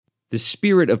The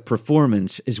spirit of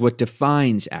performance is what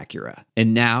defines Acura,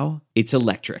 and now it's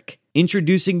electric.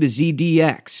 Introducing the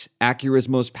ZDX, Acura's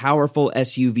most powerful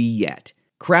SUV yet.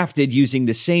 Crafted using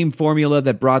the same formula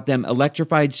that brought them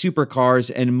electrified supercars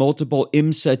and multiple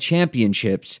IMSA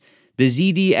championships, the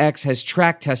ZDX has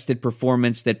track-tested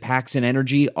performance that packs an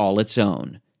energy all its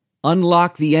own.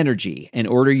 Unlock the energy and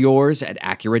order yours at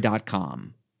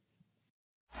Acura.com.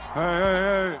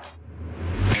 Hey.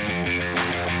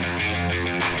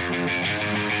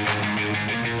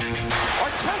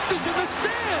 Artesta's in the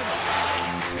stands.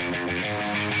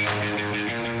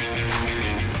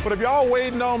 But if y'all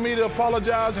waiting on me to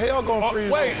apologize, hell gonna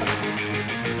freeze. Wait.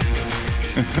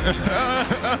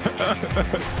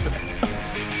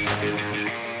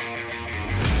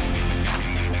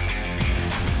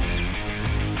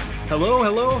 Hello.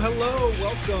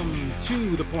 Welcome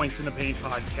to the Points in the Paint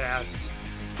podcast,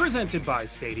 presented by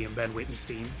Stadium Ben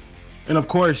Wittenstein. And of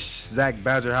course, Zach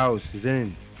Badgerhouse is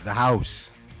in the house.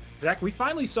 Zach, we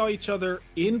finally saw each other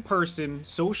in person,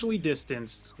 socially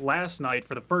distanced, last night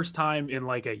for the first time in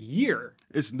like a year.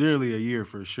 It's nearly a year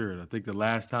for sure. I think the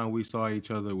last time we saw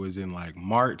each other was in like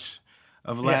March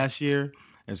of last year.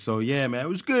 And so, yeah, man, it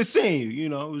was good seeing you. You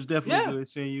know, it was definitely good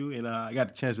seeing you. And I got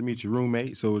the chance to meet your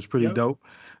roommate, so it was pretty dope.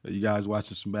 You guys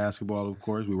watching some basketball, of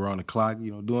course. We were on the clock,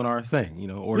 doing our thing.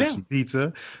 Ordered some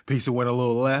pizza. Pizza went a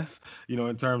little left,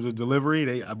 in terms of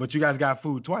delivery. But you guys got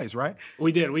food twice, right?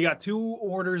 We did. We got 2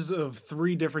 orders of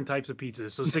 3 different types of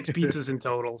pizzas, so 6 pizzas in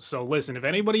total. So listen, if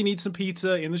anybody needs some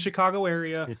pizza in the Chicago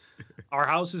area, our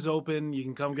house is open. You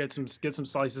can come get some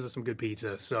slices of some good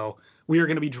pizza. So we are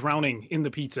going to be drowning in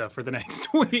the pizza for the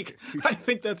next week. I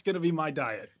think that's going to be my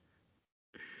diet.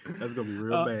 That's going to be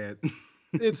real bad.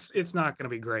 It's not going to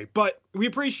be great, but we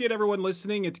appreciate everyone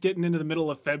listening. It's getting into the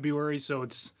middle of February, so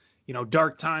it's,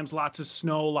 dark times, lots of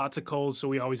snow, lots of cold. So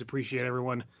we always appreciate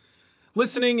everyone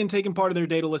listening and taking part of their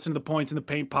day to listen to the Points in the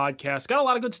Paint podcast. Got a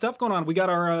lot of good stuff going on. We got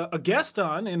our a guest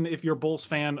on, and if you're a Bulls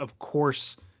fan, of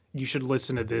course, you should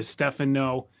listen to this. Stephen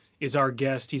Noh is our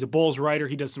guest. He's a Bulls writer.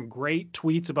 He does some great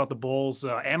tweets about the Bulls,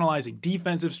 analyzing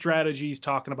defensive strategies,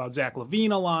 talking about Zach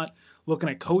LaVine a lot, looking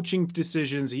at coaching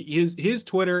decisions. His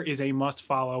Twitter is a must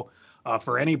follow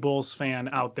for any Bulls fan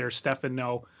out there. Stephen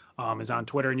Noh is on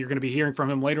Twitter, and you're going to be hearing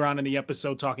from him later on in the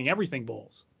episode talking everything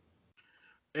Bulls.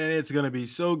 And it's going to be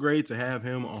so great to have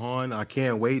him on. I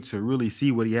can't wait to really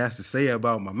see what he has to say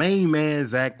about my main man,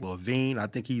 Zach LaVine. I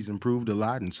think he's improved a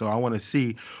lot, and so I want to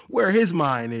see where his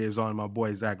mind is on my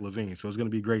boy Zach LaVine. So it's going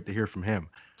to be great to hear from him.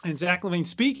 And Zach LaVine,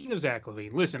 speaking of Zach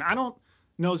LaVine, listen, I don't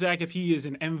know, Zach, if he is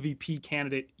an MVP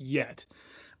candidate yet.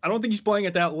 I don't think he's playing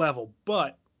at that level,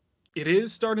 but it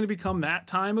is starting to become that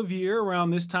time of year,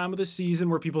 around this time of the season,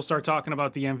 where people start talking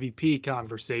about the MVP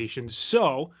conversation.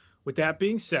 So with that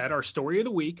being said, our story of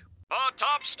the week. Our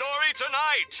top story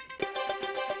tonight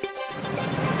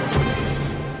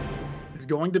is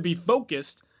going to be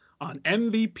focused on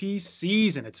MVP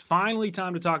season. It's finally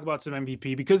time to talk about some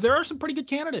MVP because there are some pretty good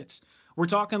candidates. We're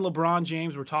talking LeBron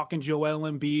James. We're talking Joel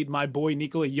Embiid, my boy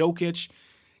Nikola Jokic,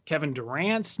 Kevin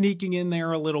Durant sneaking in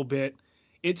there a little bit.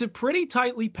 It's a pretty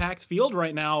tightly packed field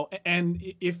right now. And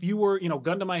if you were,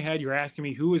 gun to my head, you're asking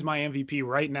me who is my MVP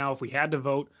right now, if we had to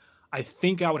vote, I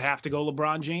think I would have to go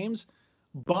LeBron James.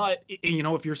 But,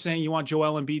 if you're saying you want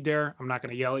Joel Embiid there, I'm not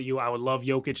going to yell at you. I would love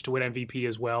Jokic to win MVP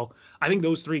as well. I think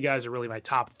those 3 guys are really my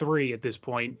top 3 at this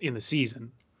point in the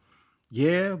season.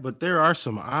 Yeah, but there are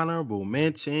some honorable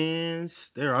mentions.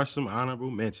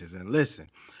 And listen,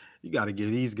 you got to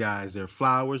give these guys their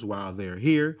flowers while they're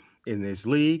here in this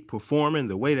league, performing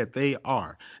the way that they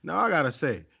are. Now, I got to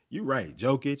say, you're right.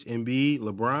 Jokic, Embiid,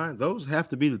 LeBron, those have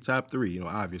to be the top 3.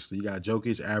 Obviously, you got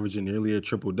Jokic averaging nearly a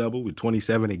triple-double with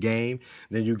 27 a game.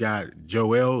 Then you got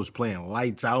Joel who's playing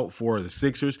lights out for the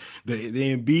Sixers.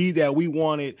 The Embiid that we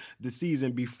wanted the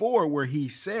season before, where he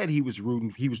said he was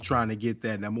trying to get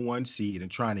that number 1 seed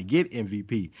and trying to get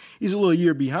MVP. He's a little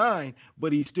year behind,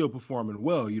 but he's still performing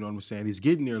well. You know what I'm saying? He's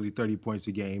getting nearly 30 points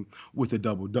a game with a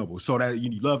double-double. So that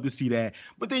you love to see that.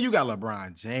 But then you got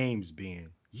LeBron James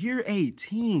being year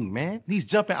 18, man. He's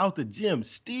jumping out the gym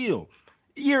still.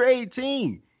 Year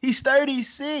 18. He's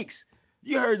 36.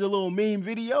 You heard the little meme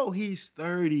video. He's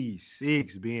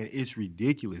 36, man. It's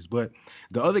ridiculous. But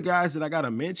the other guys that I got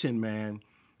to mention, man,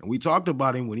 and we talked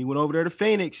about him when he went over there to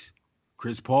Phoenix,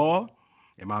 Chris Paul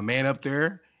and my man up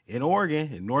there in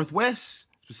Oregon, in Northwest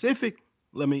Pacific.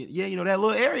 That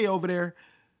little area over there.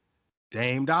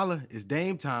 Dame Dollar. It's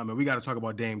Dame time. And we got to talk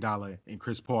about Dame Dollar and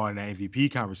Chris Paul in the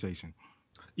MVP conversation.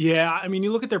 Yeah, I mean,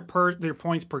 you look at their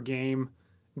points per game.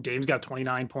 Dame's got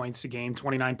 29 points a game,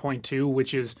 29.2,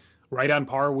 which is right on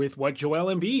par with what Joel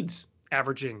Embiid's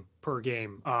averaging per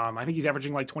game. I think he's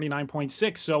averaging like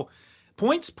 29.6. So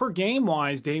points per game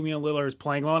wise, Damian Lillard is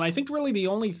playing well. And I think really the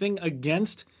only thing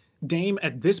against Dame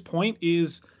at this point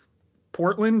is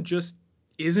Portland just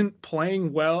isn't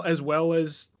playing well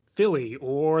as Philly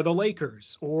or the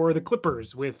Lakers or the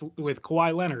Clippers with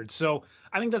Kawhi Leonard. So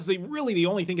I think that's really the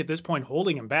only thing at this point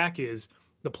holding him back is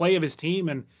the play of his team.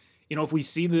 And, if we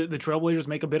see the Trailblazers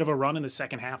make a bit of a run in the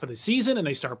second half of the season and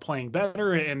they start playing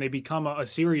better and they become a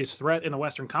serious threat in the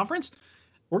Western Conference,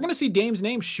 we're going to see Dame's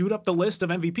name shoot up the list of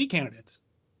MVP candidates.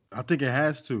 I think it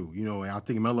has to, I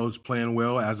think Melo's playing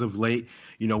well as of late,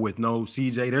 with no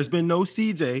CJ. There's been no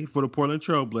CJ for the Portland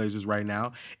Trailblazers right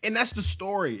now. And that's the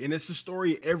story. And it's the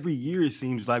story every year, it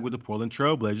seems like, with the Portland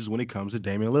Trailblazers when it comes to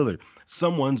Damian Lillard.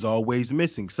 Someone's always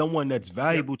missing. Someone that's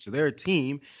valuable to their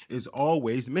team is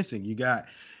always missing. You got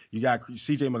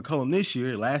CJ McCollum this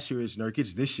year. Last year it's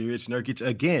Nurkic. This year it's Nurkic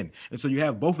again. And so you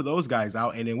have both of those guys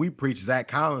out. And then we preach Zach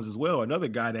Collins as well, another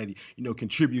guy that,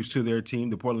 contributes to their team,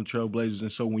 the Portland Trailblazers.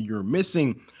 And so when you're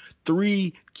missing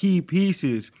three key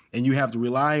pieces and you have to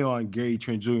rely on Gary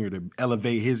Trent Jr. to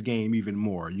elevate his game even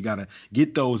more, you got to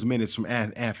get those minutes from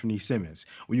Anthony Simmons.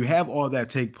 When you have all that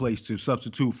take place to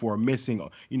substitute for a missing,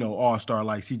 all-star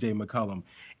like CJ McCollum,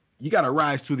 you got to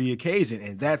rise to the occasion,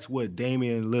 and that's what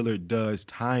Damian Lillard does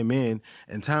time in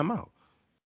and time out.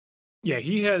 Yeah,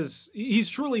 he's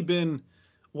truly been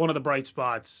one of the bright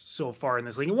spots so far in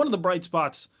this league, and one of the bright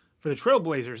spots for the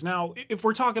Trailblazers. Now, if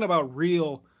we're talking about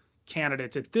real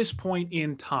candidates at this point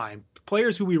in time,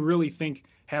 players who we really think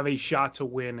have a shot to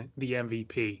win the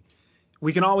MVP,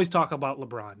 we can always talk about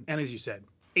LeBron. And as you said,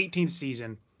 18th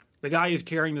season, the guy is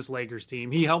carrying this Lakers team.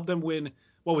 He helped them win,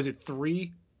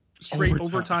 3 straight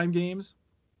overtime games.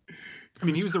 I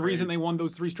mean, he was the reason they won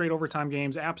those 3 straight overtime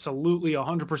games. Absolutely,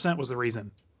 100% was the reason.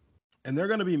 And they're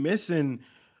going to be missing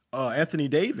Anthony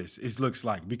Davis, it looks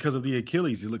like, because of the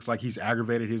Achilles. It looks like he's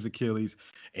aggravated his Achilles,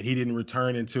 and he didn't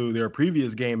return into their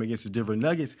previous game against the Denver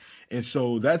Nuggets. And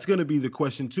so that's going to be the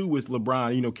question, too, with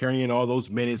LeBron, carrying all those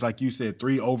minutes, like you said,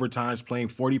 3 overtimes, playing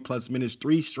 40-plus minutes,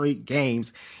 3 straight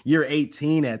games, year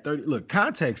 18 at 30. Look,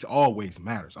 context always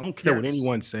matters. I don't care what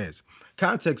anyone says.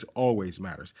 Context always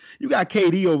matters. You got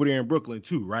KD over there in Brooklyn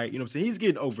too, right? I'm saying? He's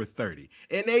getting over 30,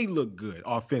 and they look good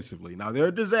offensively. Now, they're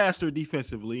a disaster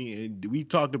defensively, and we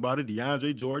talked about it.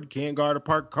 DeAndre Jordan can't guard a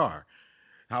parked car.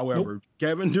 However,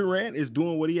 Kevin Durant is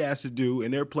doing what he has to do,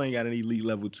 and they're playing at an elite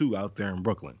level too out there in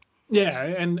Brooklyn. Yeah,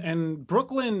 and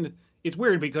Brooklyn, it's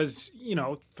weird because,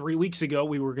 3 weeks ago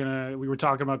we were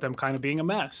talking about them kind of being a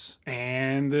mess,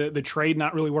 and the trade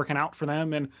not really working out for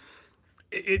them, and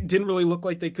it didn't really look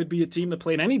like they could be a team that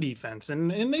played any defense,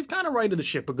 and they've kind of righted the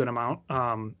ship a good amount,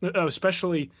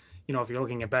 especially, if you're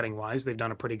looking at betting wise, they've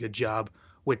done a pretty good job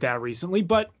with that recently.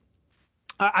 But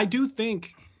I do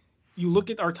think you look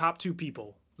at our top 2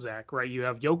 people, Zach, right? You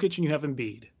have Jokic and you have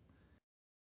Embiid.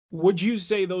 Would you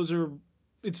say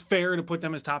it's fair to put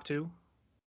them as top 2?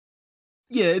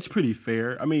 Yeah, it's pretty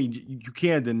fair. I mean, you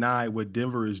can't deny what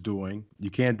Denver is doing. You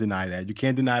can't deny that. You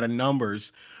can't deny the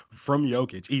numbers from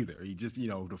Jokic either. He just,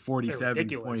 the 47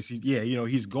 points.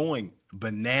 He's going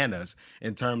bananas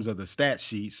in terms of the stat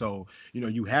sheet. So,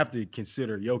 you have to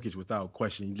consider Jokic without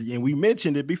question. And we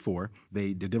mentioned it before.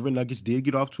 The Denver Nuggets did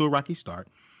get off to a rocky start.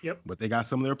 Yep. But they got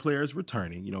some of their players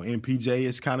returning. MPJ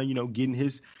is kind of, getting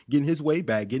his way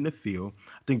back, getting the feel.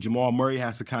 I think Jamal Murray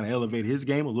has to kind of elevate his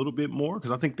game a little bit more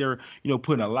because I think they're,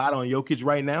 putting a lot on Jokic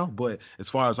right now. But as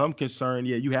far as I'm concerned,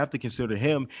 yeah, you have to consider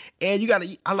him. And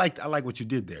I like what you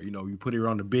did there. You put it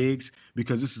on the bigs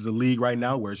because this is a league right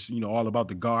now where it's, all about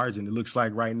the guards. And it looks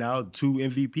like right now 2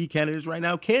 MVP candidates right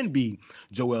now can be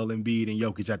Joel Embiid and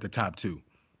Jokic at the top 2.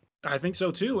 I think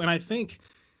so too. And I think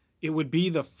it would be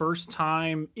the first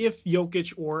time if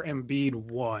Jokic or Embiid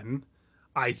won.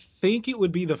 I think it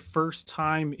would be the first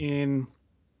time in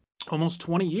almost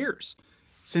 20 years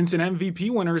since an MVP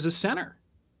winner is a center.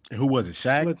 Who was it,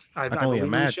 Shaq? I believe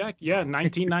it was Shaq. Yeah,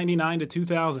 1999 to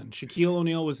 2000. Shaquille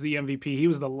O'Neal was the MVP. He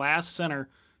was the last center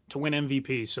to win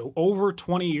MVP. So over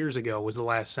 20 years ago was the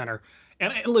last center.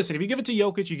 And listen, if you give it to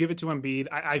Jokic, you give it to Embiid.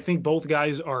 I think both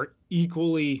guys are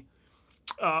equally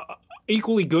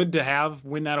good to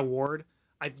win that award.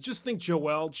 I just think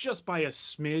Joel, just by a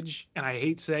smidge, and I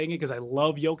hate saying it because I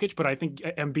love Jokic, but I think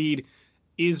Embiid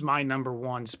is my number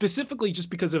 1, specifically just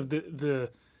because of the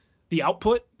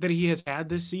output that he has had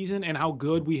this season and how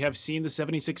good we have seen the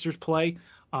 76ers play.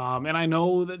 And I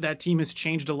know that team has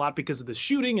changed a lot because of the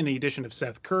shooting and the addition of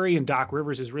Seth Curry, and Doc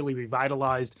Rivers has really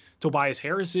revitalized Tobias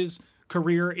Harris's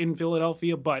career in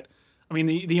Philadelphia. But I mean,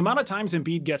 the amount of times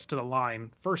Embiid gets to the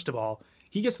line, first of all,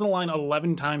 he gets to the line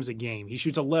 11 times a game. He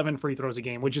shoots 11 free throws a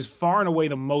game, which is far and away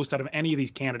the most out of any of these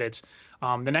candidates.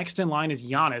 The next in line is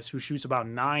Giannis, who shoots about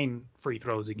 9 free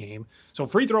throws a game. So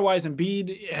free throw-wise,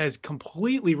 Embiid has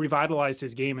completely revitalized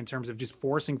his game in terms of just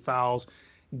forcing fouls,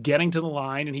 getting to the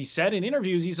line. And he said in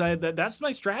interviews, he said that's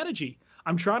my strategy.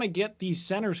 I'm trying to get these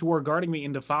centers who are guarding me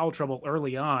into foul trouble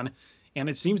early on, and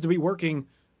it seems to be working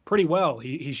pretty well.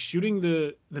 He's shooting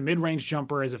the mid-range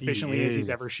jumper as efficiently as he's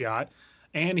ever shot,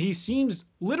 and he seems,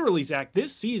 literally, Zach,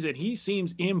 this season, he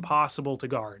seems impossible to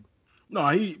guard. No,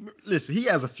 he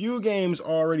has a few games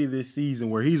already this season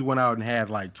where he's went out and had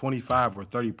like 25 or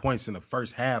 30 points in the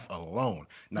first half alone.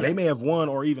 Now, They may have won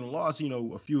or even lost,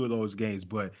 a few of those games,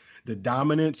 but the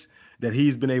dominance that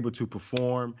he's been able to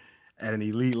perform at an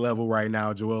elite level right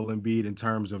now, Joel Embiid, in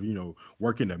terms of,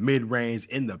 working the mid-range,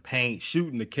 in the paint,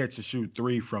 shooting the catch-and-shoot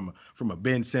three from a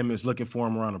Ben Simmons, looking for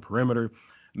him around the perimeter.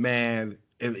 Man,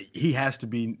 he has to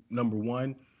be number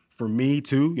one for me,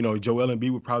 too. Joel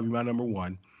Embiid would probably be my number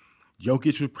one.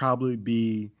 Jokic would probably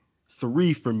be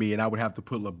 3 for me, and I would have to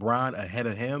put LeBron ahead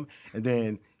of him. And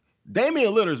then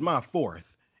Damian Lillard's my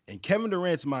 4th, and Kevin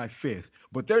Durant's my 5th,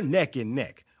 but they're neck and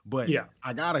neck. But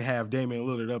I got to have Damian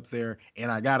Lillard up there,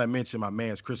 and I got to mention my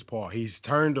man's Chris Paul. He's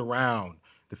turned around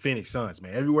the Phoenix Suns,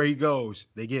 man. Everywhere he goes,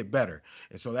 they get better.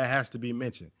 And so that has to be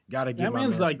mentioned. Got to give my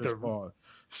man Chris Paul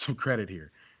some credit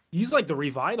here. He's like the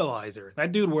revitalizer.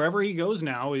 That dude, wherever he goes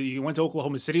now, he went to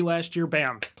Oklahoma City last year,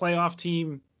 bam, playoff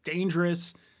team,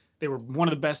 dangerous. They were one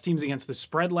of the best teams against the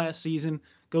spread last season.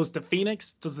 Goes to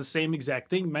Phoenix, does the same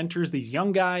exact thing, mentors these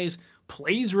young guys,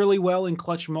 plays really well in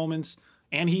clutch moments,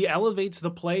 and he elevates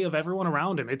the play of everyone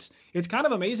around him. It's kind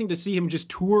of amazing to see him just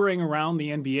touring around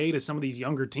the NBA to some of these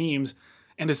younger teams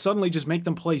and to suddenly just make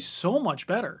them play so much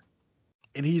better.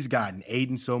 And he's gotten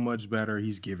Aiden so much better.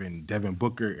 He's given Devin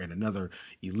Booker and another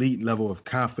elite level of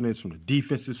confidence from the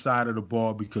defensive side of the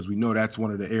ball, because we know that's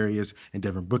one of the areas in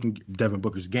Devin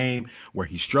Booker's game where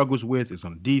he struggles with is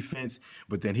on defense.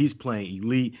 But then he's playing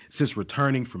elite since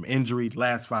returning from injury.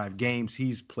 Last 5 games,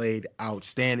 he's played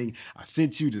outstanding. I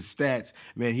sent you the stats.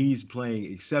 Man, he's playing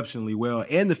exceptionally well.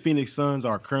 And the Phoenix Suns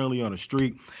are currently on a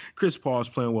streak. Chris Paul's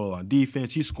playing well on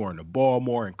defense. He's scoring the ball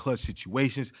more in clutch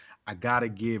situations. I gotta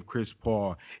give Chris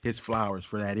Paul his flowers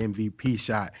for that MVP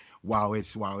shot while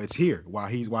it's here, while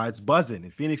it's buzzing,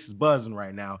 and Phoenix is buzzing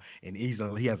right now, and he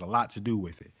has a lot to do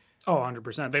with it. Oh,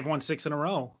 100%. They've won 6 in a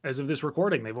row as of this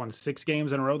recording. They've won 6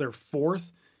 games in a row. They're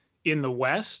 4th in the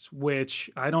West, which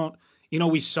I don't.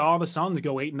 We saw the Suns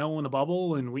go 8-0 in the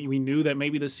bubble, and we knew that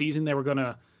maybe this season they were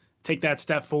gonna take that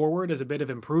step forward as a bit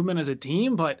of improvement as a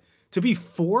team, but to be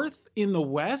 4th in the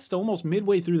West almost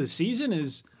midway through the season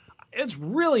it's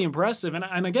really impressive.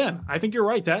 And again, I think you're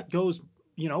right. That goes,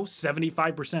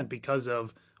 75% because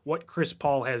of what Chris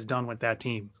Paul has done with that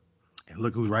team. And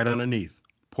look who's right underneath.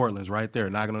 Portland's right there,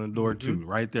 knocking on the door too,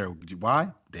 right there. Why?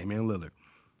 Damian Lillard.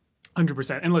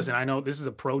 100%. And listen, I know this is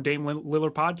a pro Dame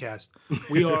Lillard podcast.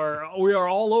 We are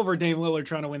all over Dame Lillard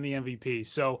trying to win the MVP.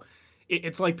 So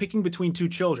it's like picking between 2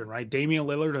 children, right? Damian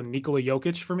Lillard and Nikola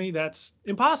Jokic. For me, that's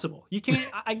impossible.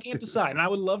 I can't decide. And I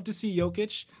would love to see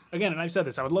Jokic, again, and I've said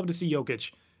this, I would love to see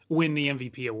Jokic win the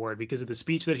MVP award because of the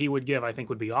speech that he would give. I think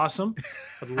would be awesome.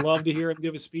 I'd love to hear him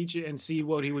give a speech and see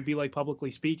what he would be like publicly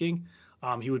speaking.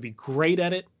 He would be great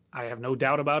at it. I have no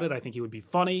doubt about it. I think he would be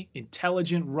funny,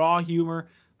 intelligent, raw humor.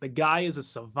 The guy is a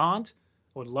savant.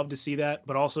 I would love to see that.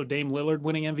 But also Dame Lillard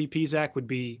winning MVP, Zach, would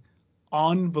be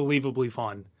unbelievably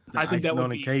fun. I think that would be on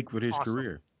the cake with his awesome.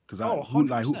 Career. Because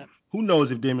who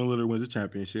knows if Damian Lillard wins a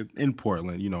championship in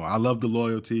Portland? I love the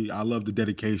loyalty, I love the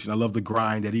dedication, I love the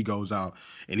grind that he goes out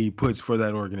and he puts for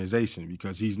that organization,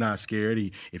 because he's not scared.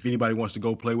 If anybody wants to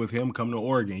go play with him, come to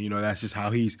Oregon. That's just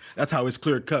how that's how it's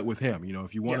clear cut with him.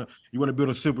 If you want to build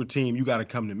a super team, you got to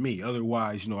come to me.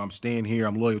 Otherwise, I'm staying here.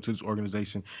 I'm loyal to this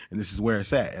organization, and this is where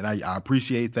it's at. And I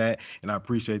appreciate that, and I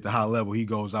appreciate the high level he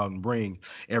goes out and brings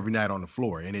every night on the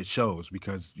floor, and it shows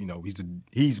because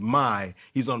he's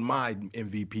on my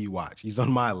MVP watch. He's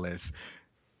on my list.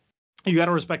 You got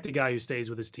to respect the guy who stays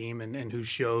with his team and who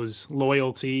shows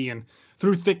loyalty and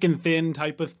through thick and thin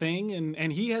type of thing.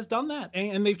 And he has done that.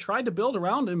 And they've tried to build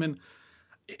around him. And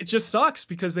it just sucks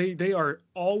because they are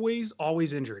always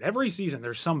injured. Every season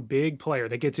there's some big player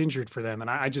that gets injured for them. And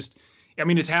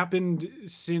it's happened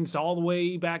since all the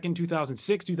way back in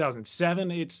 2006,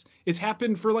 2007. It's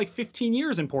happened for like 15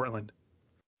 years in Portland.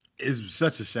 It's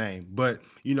such a shame, but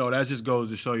that just goes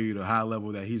to show you the high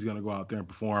level that he's going to go out there and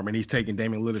perform. And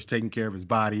Damian Lillard's taking care of his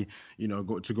body,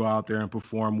 to go out there and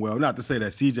perform well. Not to say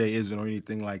that CJ isn't or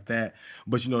anything like that,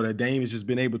 but that Dame has just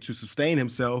been able to sustain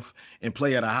himself and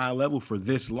play at a high level for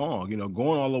this long.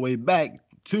 Going all the way back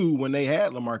 2 when they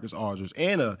had LaMarcus Aldridge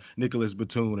and a Nicholas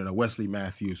Batum and a Wesley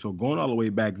Matthews. So going all the way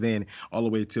back then, all the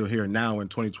way till here now in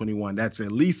 2021, that's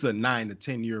at least a 9 to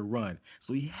 10 year run.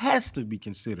 So he has to be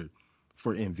considered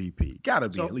for MVP. Got to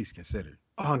be at least considered.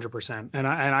 100%. And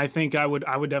I think I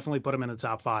would definitely put him in the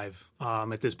top 5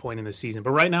 at this point in the season.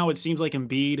 But right now it seems like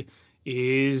Embiid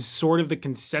is sort of the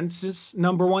consensus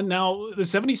number 1. Now the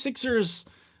 76ers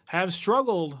have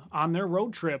struggled on their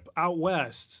road trip out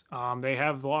west. They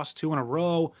have lost 2 in a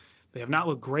row. They have not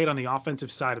looked great on the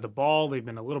offensive side of the ball. They've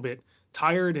been a little bit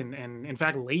tired and in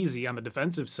fact lazy on the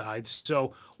defensive side.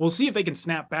 So we'll see if they can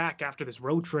snap back after this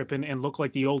road trip and look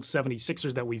like the old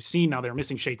 76ers that we've seen. Now they're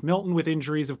missing Shake Milton with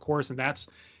injuries, of course, and that's,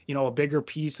 a bigger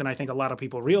piece than I think a lot of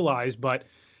people realize. But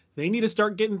they need to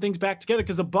start getting things back together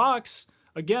because the Bucks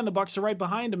are right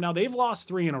behind them. Now they've lost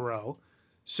 3 in a row.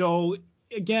 So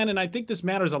again, and I think this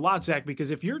matters a lot, Zach,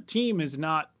 because if your team is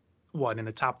not in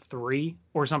the top 3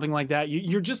 or something like that,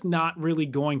 you're just not really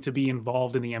going to be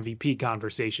involved in the MVP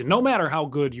conversation, no matter how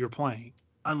good you're playing.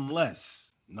 Unless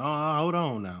you're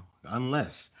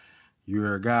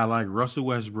a guy like Russell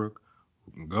Westbrook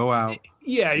who can go out.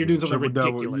 Yeah, you're doing something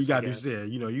ridiculous.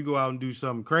 You go out and do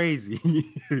something crazy.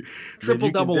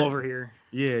 Triple-double over here.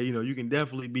 Yeah, you can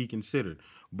definitely be considered.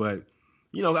 But,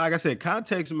 like I said,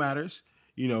 context matters.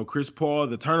 Chris Paul,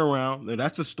 the turnaround,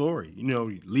 that's a story.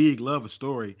 League love a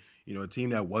story. A team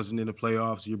that wasn't in the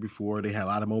playoffs the year before, they had a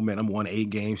lot of momentum, won 8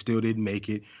 games, still didn't make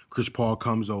it. Chris Paul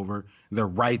comes over. They're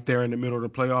right there in the middle of the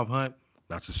playoff hunt.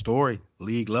 That's a story.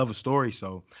 League love a story,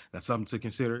 so that's something to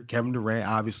consider. Kevin Durant,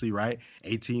 obviously, right?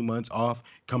 18 months off,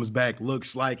 comes back,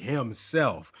 looks like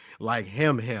himself, like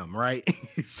him, right?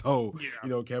 So,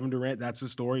 Kevin Durant, that's a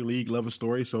story. League love a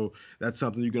story, so that's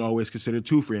something you can always consider,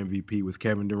 too, for MVP with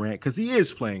Kevin Durant, because he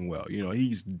is playing well.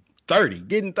 He's 30,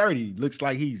 getting 30. Looks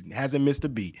like he hasn't missed a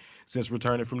beat since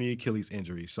returning from the Achilles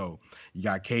injury. So you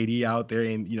got KD out there,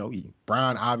 and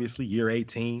Bron, obviously, year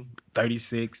 18,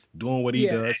 36, doing what he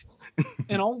does.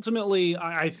 And ultimately,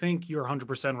 I think you're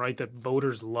 100% right that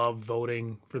voters love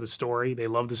voting for the story. They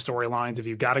love the storylines. If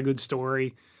you've got a good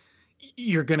story,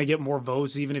 you're going to get more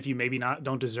votes, even if you maybe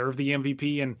don't deserve the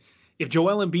MVP. And if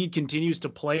Joel Embiid continues to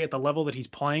play at the level that he's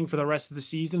playing for the rest of the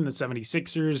season, the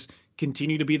 76ers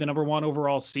continue to be the number 1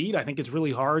 overall seed, I think it's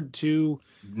really hard to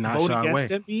vote against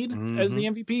Embiid as the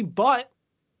MVP. But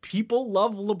people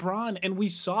love LeBron, and we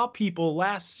saw people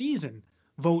last season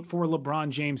vote for LeBron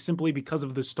James simply because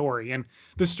of the story. And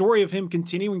the story of him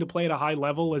continuing to play at a high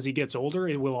level as he gets older,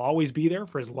 it will always be there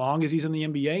for as long as he's in the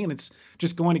NBA, and it's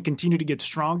just going to continue to get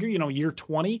stronger. Year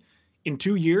 20, in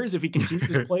 2 years, if he continues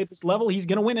to play at this level, he's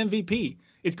going to win MVP.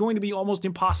 It's going to be almost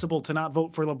impossible to not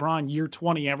vote for LeBron year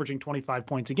 20, averaging 25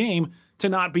 points a game, to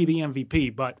not be the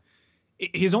MVP. But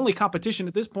his only competition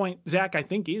at this point, Zach, I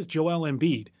think, is Joel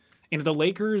Embiid. And if the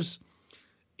Lakers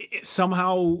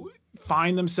somehow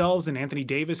find themselves and Anthony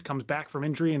Davis comes back from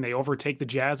injury and they overtake the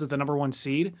Jazz as the number 1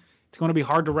 seed, it's going to be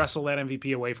hard to wrestle that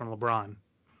MVP away from LeBron.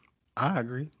 I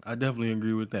agree. I definitely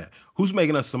agree with that. Who's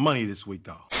making us some money this week,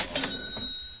 though?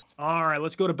 All right,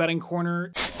 let's go to Betting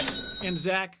Corner. And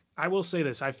Zach, I will say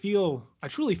this. I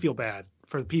truly feel bad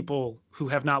for the people who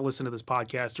have not listened to this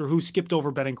podcast or who skipped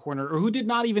over Betting Corner or who did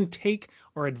not even take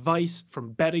our advice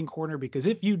from Betting Corner, because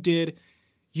if you did,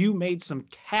 you made some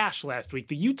cash last week.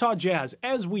 The Utah Jazz,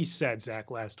 as we said,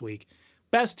 Zach, last week,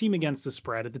 best team against the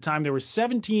spread. At the time, they were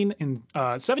 17 and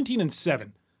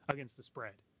 7 against the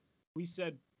spread. We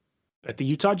said, bet the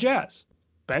Utah Jazz.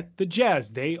 Bet the Jazz.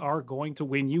 They are going to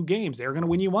win you games. They're going to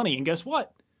win you money. And guess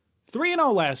what?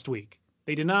 3-0 last week.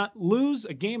 They did not lose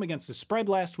a game against the spread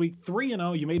last week.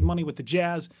 3-0. You made money with the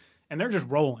Jazz, and they're just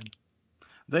rolling.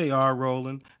 They are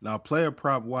rolling. Now, player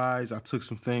prop wise, I took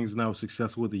some things and I was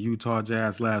successful with the Utah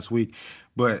Jazz last week,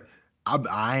 but I'm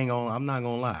not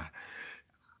gonna lie.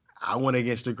 I went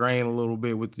against the grain a little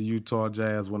bit with the Utah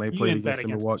Jazz when they played against the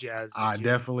Milwaukee. I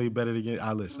definitely bet it against.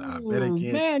 I bet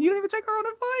against. Man, you don't even take our own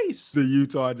advice. The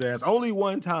Utah Jazz. Only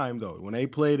one time though, when they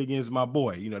played against my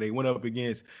boy. They went up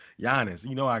against Giannis.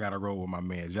 I gotta roll with my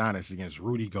man Giannis against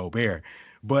Rudy Gobert.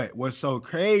 But what's so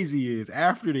crazy is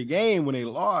after the game when they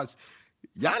lost,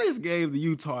 Giannis gave the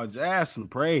Utah Jazz some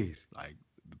praise. Like,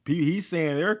 he's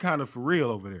saying they're kind of for real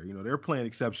over there. They're playing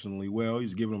exceptionally well.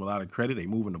 He's giving them a lot of credit. They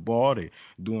moving the ball. They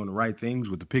doing the right things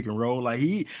with the pick and roll. Like,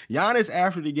 Giannis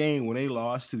after the game when they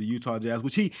lost to the Utah Jazz,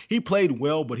 which he played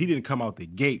well, but he didn't come out the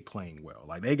gate playing well.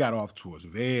 Like, they got off to a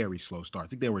very slow start. I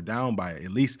think they were down by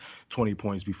at least 20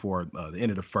 points before the end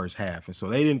of the first half. And so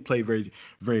they didn't play very,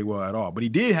 very well at all. But he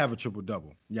did have a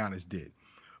triple-double. Giannis did.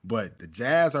 But the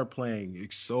Jazz are playing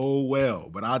so well.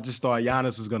 But I just thought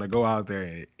Giannis was going to go out there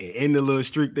and end the little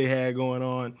streak they had going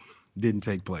on. Didn't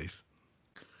take place.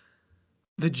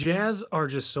 The Jazz are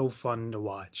just so fun to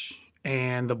watch,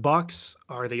 and the Bucks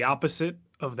are the opposite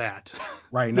of that.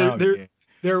 Right now,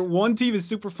 They're one team is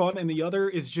super fun, and the other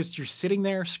is just you're sitting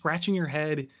there scratching your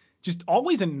head, just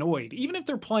always annoyed. Even if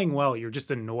they're playing well, you're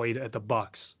just annoyed at the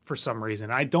Bucks for some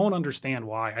reason. I don't understand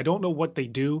why. I don't know what they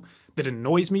do that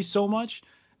annoys me so much.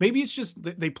 Maybe it's just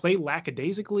that they play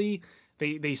lackadaisically.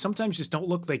 They sometimes just don't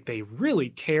look like they really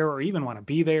care or even want to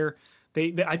be there.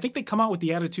 I think they come out with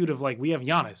the attitude of like, we have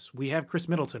Giannis, we have Chris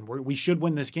Middleton, we should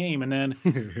win this game, and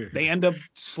then they end up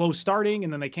slow starting,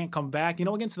 and then they can't come back.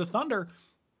 Against the Thunder,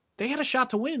 they had a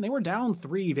shot to win. They were down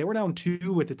 3, they were down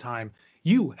 2 at the time.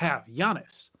 You have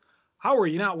Giannis. How are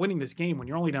you not winning this game when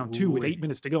you're only down 2 with 8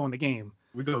 minutes to go in the game?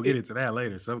 We're going to get into that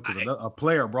later, because a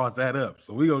player brought that up,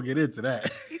 so we're going to get into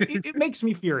that. it makes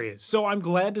me furious. So I'm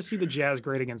glad to see the Jazz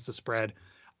great against the spread.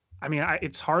 I mean,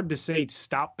 it's hard to say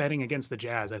stop betting against the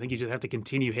Jazz. I think you just have to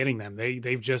continue hitting them.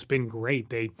 They've just been great.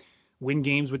 They win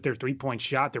games with their 3-point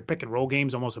shot. Their pick and roll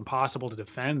games almost impossible to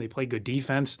defend. They play good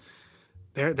defense.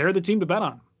 They're the team to bet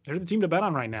on. They're the team to bet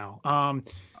on right now.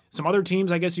 Some other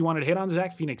teams I guess you wanted to hit on,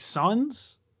 Zach. Phoenix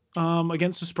Suns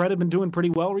against the spread have been doing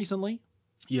pretty well recently.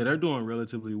 Yeah, they're doing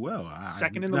relatively well.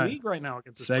 Second in the league right now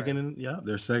against the spread.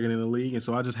 They're second in the league, and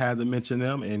so I just had to mention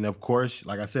them. And of course,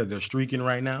 like I said, they're streaking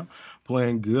right now,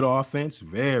 playing good offense,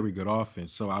 very good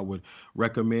offense. So I would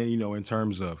recommend, in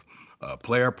terms of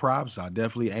player props, I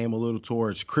definitely aim a little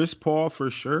towards Chris Paul for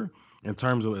sure in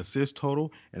terms of assist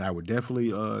total, and I would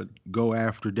definitely go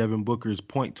after Devin Booker's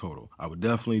point total. I would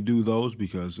definitely do those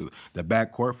because the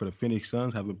backcourt for the Phoenix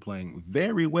Suns have been playing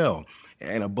very well.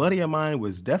 And a buddy of mine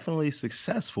was definitely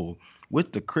successful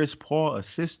with the Chris Paul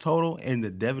assist total and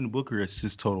the Devin Booker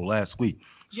assist total last week.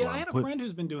 So I had a friend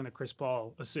who's been doing the Chris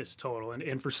Paul assist total,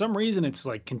 and for some reason it's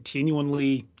like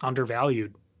continually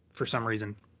undervalued for some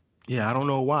reason. Yeah, I don't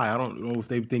know why. I don't know if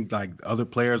they think like other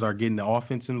players are getting the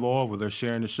offense involved or they're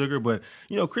sharing the sugar. But,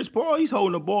 Chris Paul, he's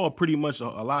holding the ball pretty much a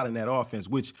lot in that offense,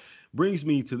 which brings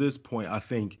me to this point. I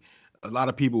think a lot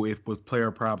of people, if with player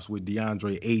props with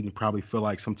DeAndre Ayton, probably feel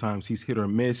like sometimes he's hit or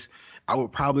miss. I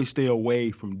would probably stay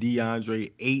away from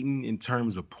DeAndre Ayton in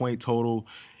terms of point total.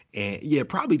 And yeah,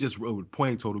 probably just with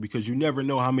point total because you never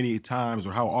know how many times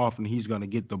or how often he's going to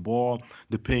get the ball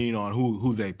depending on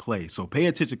who they play. So pay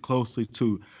attention closely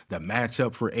to the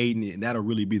matchup for Ayton, and that'll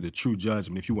really be the true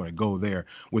judgment if you want to go there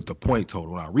with the point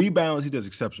total. Now, rebounds, he does an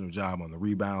exceptional job on the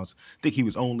rebounds. I think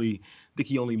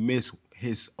he only missed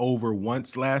his over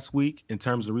once last week in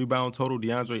terms of rebound total,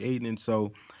 DeAndre Ayton. And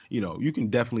so, you can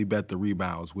definitely bet the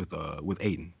rebounds with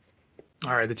Ayton.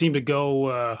 All right, the team to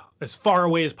go as far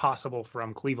away as possible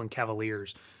from Cleveland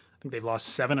Cavaliers. I think they've lost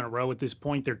 7 in a row at this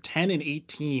point. They're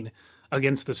 10-18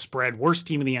 against the spread. Worst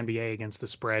team in the NBA against the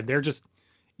spread.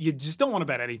 You just don't want to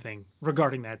bet anything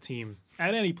regarding that team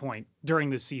at any point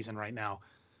during this season right now.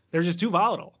 They're just too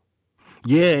volatile.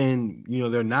 Yeah, and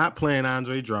they're not playing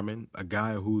Andre Drummond, a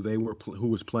guy who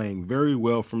was playing very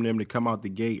well from them to come out the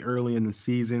gate early in the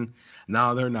season.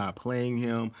 Now they're not playing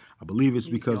him. I believe it's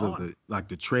because of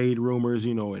the trade rumors,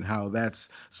 and how that's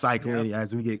cycling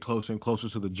as we get closer and closer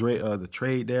to the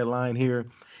trade deadline here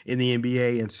in the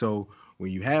NBA. And so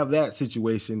when you have that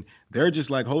situation, they're just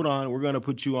like, hold on, we're going to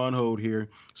put you on hold here.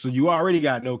 So you already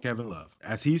got no Kevin Love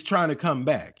as he's trying to come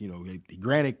back.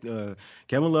 Granted,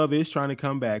 Kevin Love is trying to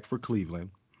come back for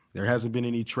Cleveland. There hasn't been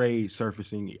any trade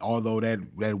surfacing, although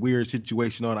that weird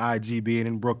situation on IG being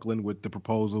in Brooklyn with the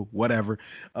proposal, whatever.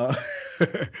 But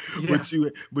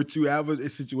you have a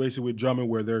situation with Drummond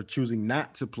where they're choosing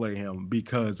not to play him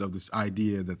because of this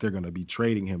idea that they're going to be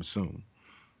trading him soon.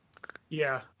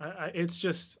 Yeah, it's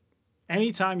just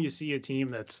anytime you see a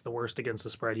team that's the worst against the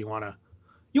spread, you want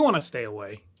to stay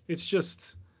away. It's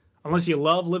just, unless you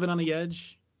love living on the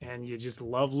edge and you just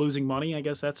love losing money, I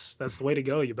guess that's the way to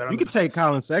go. You could take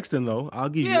Colin Sexton though. I'll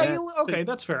give you that. Yeah, okay,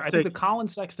 that's fair. I think the Colin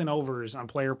Sexton overs on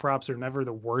player props are never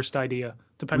the worst idea,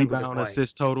 depending on rebound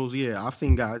assist totals. Yeah, I've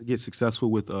seen guys get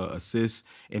successful with assists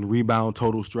and rebound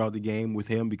totals throughout the game with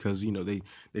him because they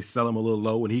sell him a little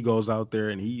low when he goes out there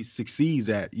and he succeeds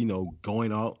at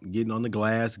going out, getting on the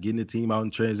glass, getting the team out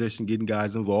in transition, getting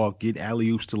guys involved, getting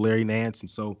alley-oops to Larry Nance. And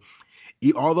so,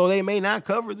 although they may not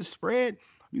cover the spread,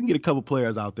 you can get a couple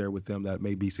players out there with them that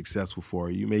may be successful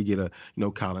for you. You may get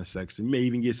Colin Sexton. You may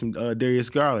even get some Darius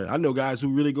Garland. I know guys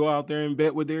who really go out there and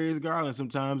bet with Darius Garland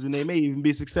sometimes, and they may even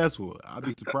be successful. I'd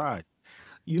be surprised.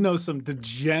 Some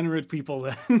degenerate people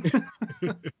then.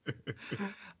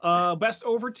 Best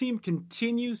over team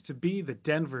continues to be the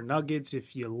Denver Nuggets.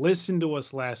 If you listened to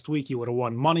us last week, you would have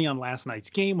won money on last night's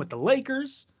game with the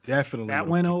Lakers. Definitely. That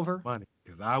went over. Money.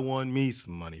 because I won me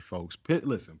some money, folks.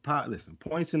 Listen,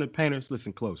 points in the painters,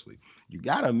 listen closely. You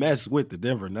got to mess with the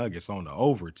Denver Nuggets on the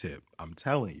over tip. I'm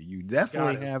telling you, you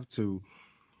definitely have to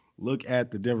look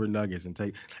at the Denver Nuggets and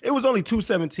take. It was only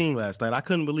 217 last night. I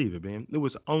couldn't believe it, man. It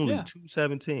was only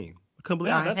 217. I couldn't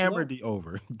believe I hammered the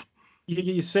over.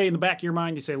 You say in the back of your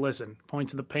mind, you say, listen,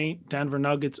 points in the paint, Denver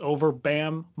Nuggets over,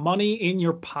 bam, money in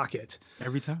your pocket.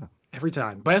 Every time. Every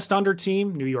time. Best under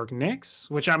team, New York Knicks,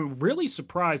 which I'm really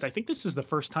surprised. I think this is the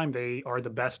first time they are the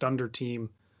best under team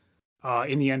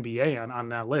in the NBA on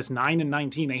that list.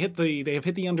 9-19. They have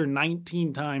hit the under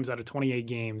 19 times out of 28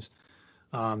 games.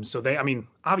 So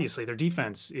obviously their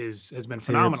defense has been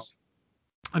phenomenal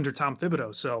under Tom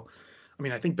Thibodeau. So,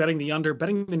 I think betting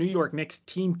the New York Knicks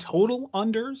team total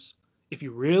unders, if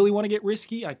you really want to get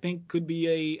risky, I think could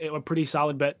be a pretty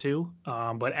solid bet too.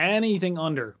 But anything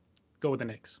under, go with the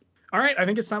Knicks. All right, I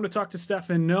think it's time to talk to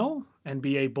Stephen Noh,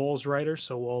 NBA Bulls writer.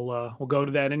 So we'll go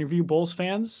to that interview. Bulls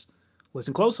fans,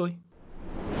 listen closely.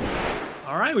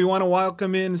 All right, we want to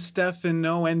welcome in Stephen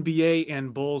Noh, NBA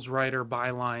and Bulls writer,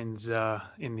 bylines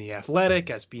in The Athletic,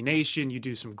 SB Nation. You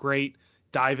do some great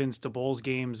dive-ins to Bulls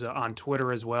games on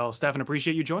Twitter as well. Stephen,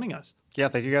 appreciate you joining us. Yeah,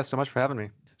 thank you guys so much for having me.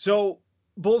 So,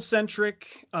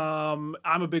 Bulls-centric. I'm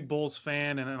a big Bulls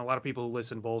fan, and a lot of people who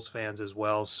listen Bulls fans as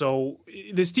well. So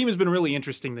this team has been really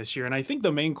interesting this year, and I think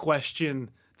the main question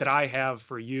that I have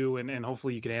for you, and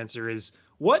hopefully you can answer, is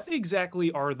what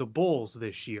exactly are the Bulls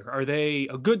this year? Are they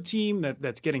a good team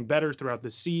that's getting better throughout the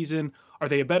season? Are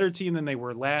they a better team than they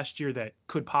were last year that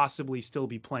could possibly still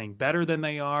be playing better than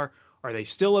they are? Are they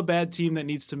still a bad team that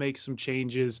needs to make some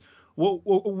changes?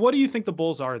 What do you think the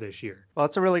Bulls are this year? Well,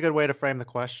 that's a really good way to frame the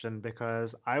question,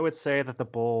 because I would say that the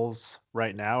Bulls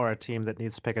right now are a team that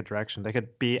needs to pick a direction. They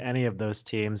could be any of those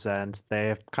teams, and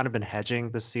they've kind of been hedging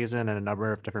this season in a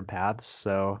number of different paths.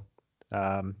 So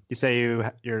you say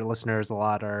your listeners a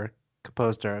lot are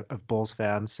composed of Bulls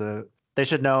fans, so they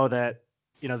should know that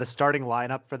the starting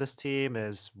lineup for this team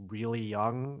is really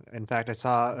young. In fact, I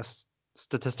saw a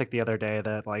statistic the other day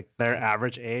that their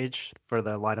average age for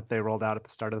the lineup they rolled out at the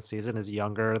start of the season is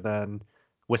younger than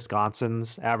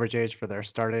Wisconsin's average age for their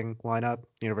starting lineup,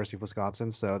 University of Wisconsin.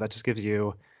 So that just gives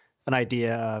you an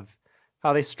idea of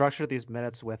how they structure these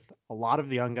minutes with a lot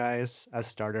of young guys as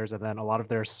starters and then a lot of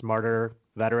their smarter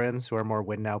veterans who are more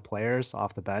win now players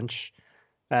off the bench.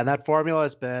 And that formula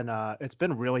has been it's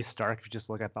been really stark if you just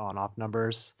look at the on-off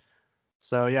numbers.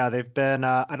 So yeah, they've been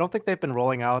I don't think they've been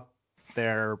rolling out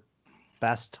their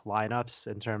best lineups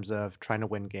in terms of trying to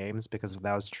win games, because if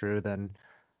that was true, then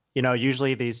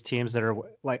usually these teams that are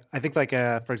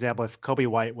for example, if Kobe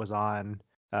White was on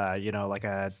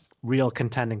a real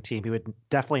contending team, he would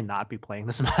definitely not be playing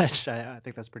this much. I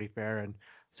think that's pretty fair, and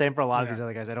same for a lot of these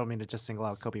other guys. I don't mean to just single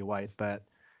out Kobe White, but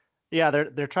yeah,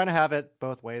 they're trying to have it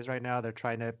both ways right now. They're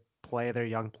trying to play their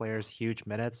young players huge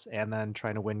minutes and then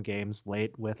trying to win games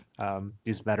late with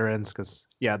these veterans, because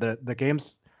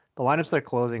the lineups they're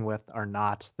closing with are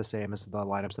not the same as the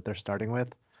lineups that they're starting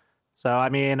with. So,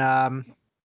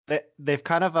 they've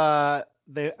kind of I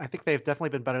think they've definitely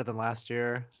been better than last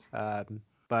year,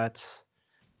 but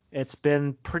it's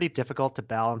been pretty difficult to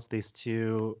balance these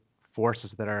two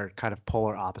forces that are kind of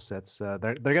polar opposites. They're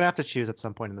going to have to choose at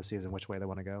some point in the season which way they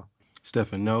want to go.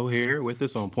 Stephen Noh here with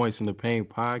us on Points in the Paint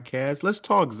podcast. Let's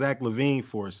talk Zach LaVine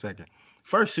for a second.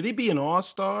 First, should he be an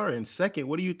all-star? And second,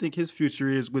 what do you think his future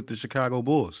is with the Chicago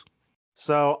Bulls?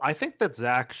 So I think that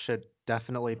Zach should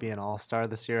definitely be an all-star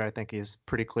this year. I think he's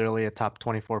pretty clearly a top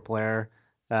 24 player.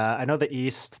 I know the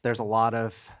East, there's a lot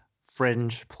of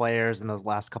fringe players in those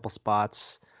last couple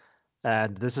spots.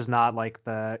 And this is not like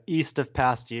the East of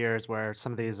past years where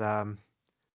some of these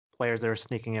players that are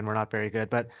sneaking in were not very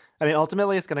good. But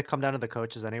ultimately it's going to come down to the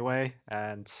coaches anyway.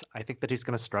 And I think that he's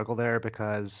going to struggle there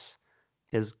because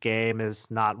his game is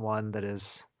not one that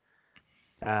is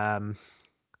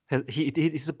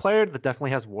he's a player that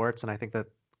definitely has warts, and I think that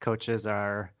coaches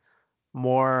are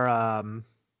more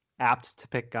apt to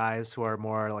pick guys who are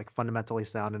more fundamentally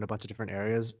sound in a bunch of different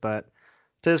areas. But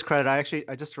to his credit,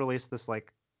 I just released this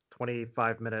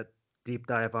 25-minute deep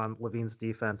dive on LaVine's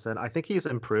defense, and I think he's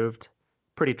improved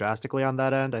pretty drastically on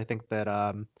that end. I think that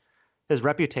his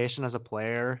reputation as a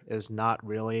player is not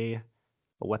really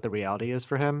what the reality is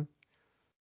for him.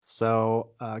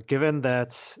 So given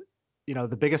that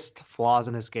the biggest flaws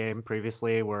in his game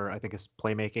previously were, I think, his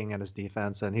playmaking and his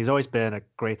defense, and he's always been a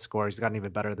great scorer. He's gotten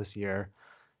even better this year.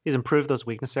 He's improved those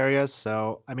weakness areas.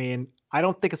 So, I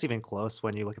don't think it's even close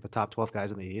when you look at the top 12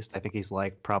 guys in the East. I think he's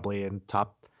probably in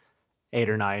top 8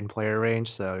 or 9 player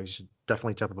range. So you should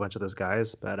definitely jump a bunch of those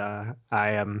guys. But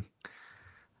I'm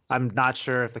not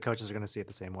sure if the coaches are going to see it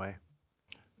the same way.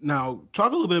 Now,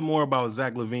 talk a little bit more about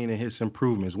Zach LaVine and his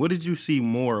improvements. What did you see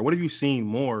more? What have you seen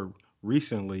more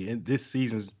recently in this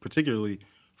season, particularly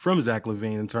from Zach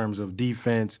LaVine in terms of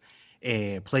defense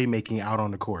and playmaking out on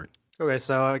the court? Okay,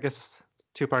 so I guess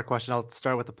two-part question. I'll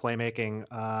start with the playmaking.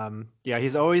 Yeah,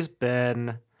 he's always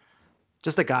been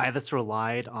just a guy that's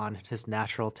relied on his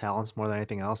natural talents more than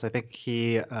anything else. I think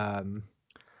he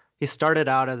started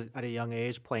out at a young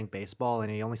age playing baseball,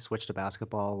 and he only switched to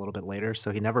basketball a little bit later,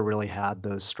 so he never really had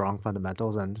those strong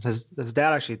fundamentals. And his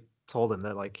dad actually told him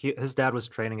that, like, his dad was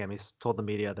training him. He's told the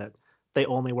media that they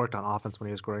only worked on offense when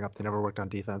he was growing up. They never worked on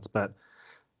defense. But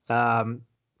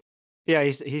yeah,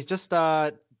 he's just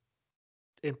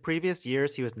in previous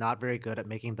years he was not very good at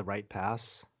making the right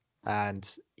pass,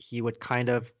 and he would kind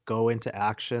of go into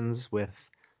actions with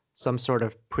some sort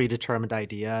of predetermined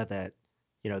idea that,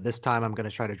 this time I'm going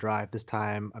to try to drive, this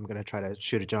time I'm going to try to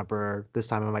shoot a jumper, this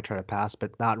time I might try to pass,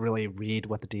 but not really read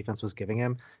what the defense was giving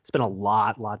him. It's been a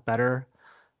lot better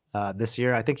this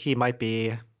year. I think he might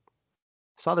be,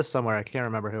 saw this somewhere, I can't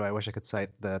remember who, I wish I could cite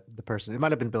the person. It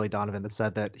might have been Billy Donovan that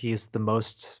said that he's the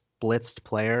most blitzed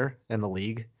player in the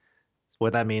league.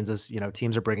 What that means is,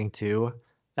 teams are bringing two,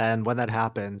 and when that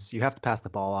happens, you have to pass the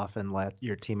ball off and let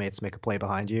your teammates make a play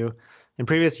behind you. In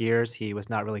previous years, he was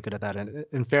not really good at that. And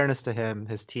in fairness to him,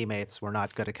 his teammates were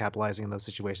not good at capitalizing in those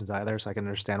situations either. So I can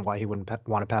understand why he wouldn't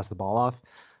want to pass the ball off.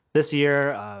 This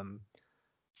year,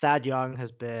 Thad Young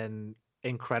has been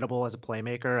incredible as a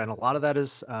playmaker. And a lot of that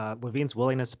is LaVine's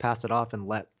willingness to pass it off and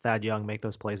let Thad Young make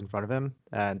those plays in front of him.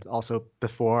 And also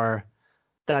before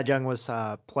Thad Young was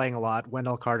playing a lot,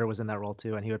 Wendell Carter was in that role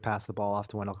too. And he would pass the ball off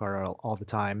to Wendell Carter all the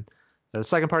time. The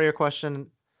second part of your question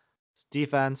is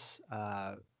defense.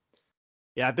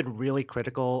 Yeah, I've been really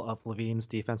critical of LaVine's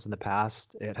defense in the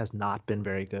past. It has not been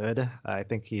very good. I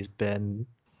think he's been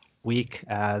weak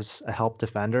as a help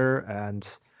defender. And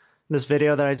in this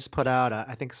video that I just put out,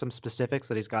 I think some specifics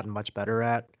that he's gotten much better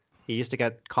at. He used to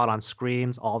get caught on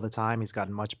screens all the time. He's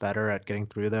gotten much better at getting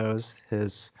through those.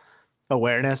 His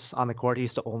awareness on the court, he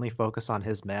used to only focus on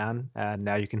his man. And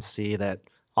now you can see that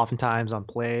oftentimes on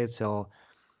plays, he'll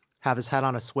have his head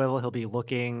on a swivel. He'll be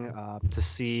looking to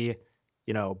see,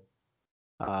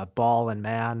 ball and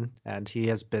man, and he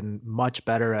has been much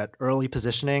better at early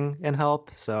positioning and help.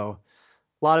 So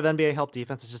a lot of NBA help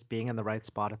defense is just being in the right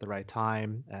spot at the right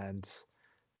time and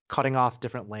cutting off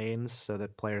different lanes so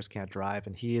that players can't drive,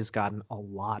 and he has gotten a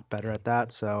lot better at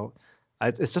that. So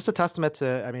it's just a testament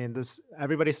to,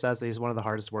 everybody says that he's one of the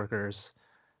hardest workers,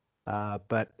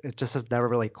 but it just has never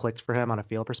really clicked for him on a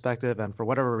field perspective, and for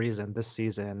whatever reason this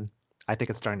season I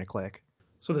think it's starting to click.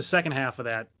 So the second half of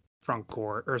that front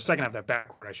court, or second half of that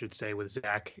backcourt, I should say, with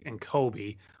Zach and Kobe.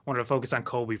 I wanted to focus on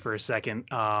Kobe for a second.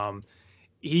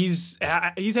 He's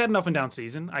had an up and down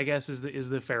season, I guess is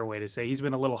the fair way to say. He's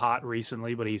been a little hot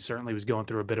recently, but he certainly was going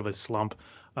through a bit of a slump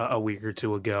a week or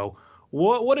two ago.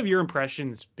 What have your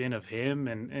impressions been of him,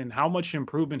 and how much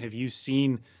improvement have you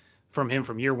seen from him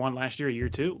from year one last year, year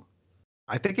two?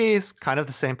 I think he's kind of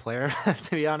the same player,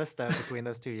 to be honest, between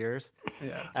those 2 years.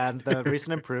 Yeah. And the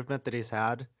recent improvement that he's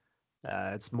had,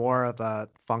 it's more of a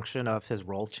function of his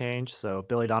role change. So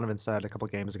Billy Donovan said a couple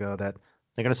games ago that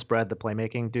they're going to spread the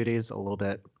playmaking duties a little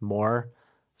bit more.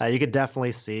 You could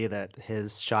definitely see that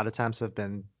his shot attempts have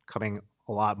been coming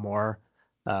a lot more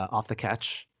off the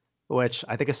catch, which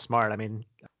I think is smart. I mean,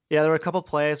 yeah, there were a couple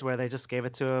plays where they just gave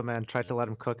it to him and tried to let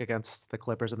him cook against the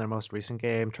Clippers in their most recent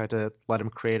game, tried to let him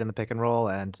create in the pick and roll.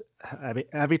 And I mean,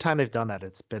 every time they've done that,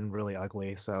 it's been really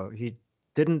ugly. So he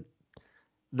didn't,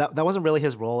 that wasn't really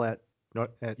his role at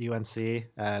UNC,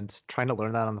 and trying to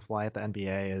learn that on the fly at the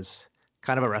NBA is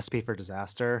kind of a recipe for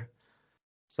disaster.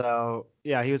 So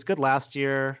yeah, he was good last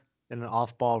year in an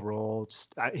off-ball role.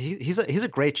 He's a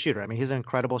great shooter. I mean, he's an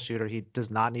incredible shooter. He does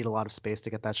not need a lot of space to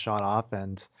get that shot off,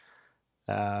 and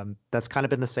that's kind of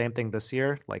been the same thing this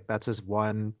year. Like, that's his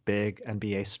one big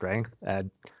NBA strength,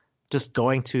 and just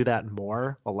going to that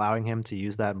more, allowing him to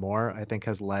use that more, I think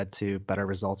has led to better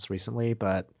results recently.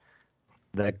 But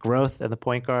the growth in the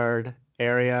point guard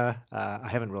area, I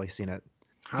haven't really seen it.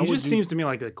 He just seems to me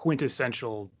like a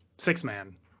quintessential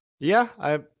six-man. Yeah,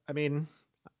 I mean,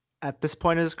 at this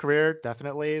point in his career,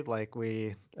 definitely. Like,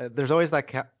 there's always that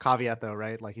caveat though,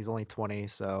 right? Like, he's only 20,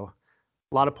 so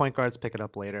a lot of point guards pick it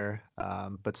up later.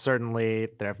 But certainly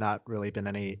there have not really been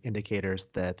any indicators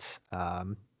that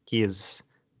he is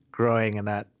growing in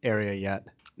that area yet.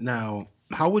 Now,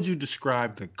 how would you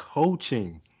describe the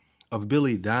coaching of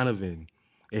Billy Donovan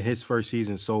in his first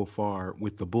season so far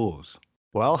with the Bulls?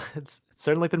 Well, it's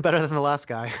certainly been better than the last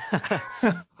guy.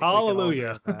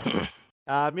 Hallelujah.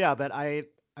 Yeah, but I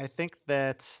I think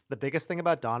that the biggest thing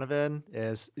about Donovan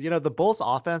is, the Bulls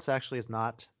offense actually is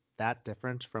not that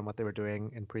different from what they were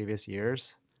doing in previous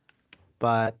years.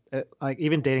 But like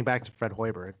even dating back to Fred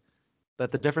Hoiberg,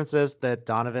 but the difference is that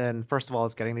Donovan, first of all,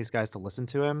 is getting these guys to listen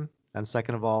to him. And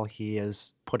second of all, he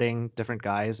is putting different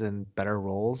guys in better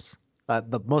roles.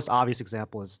 The most obvious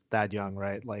example is Thad Young,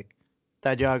 right? Like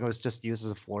Thad Young was just used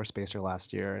as a floor spacer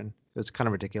last year, and it was kind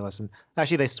of ridiculous. And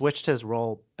actually, they switched his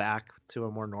role back to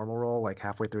a more normal role like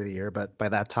halfway through the year. But by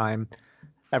that time,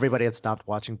 everybody had stopped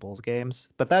watching Bulls games.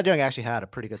 But Thad Young actually had a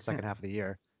pretty good second half of the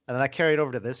year. And then that carried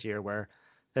over to this year where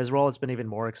his role has been even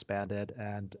more expanded.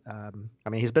 And I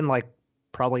mean, he's been like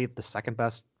probably the second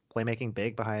best playmaking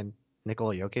big behind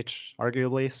Nikola Jokic,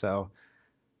 arguably. So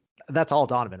that's all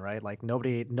Donovan, right? Like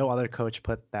no other coach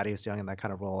put Thaddeus Young in that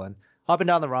kind of role. And up and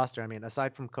down the roster, I mean,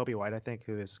 aside from Kobe White, I think,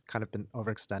 who has kind of been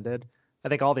overextended, I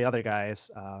think all the other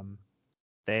guys,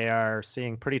 they are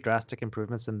seeing pretty drastic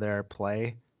improvements in their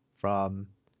play from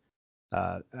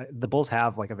the Bulls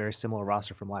have like a very similar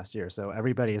roster from last year. So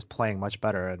everybody is playing much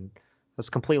better. And that's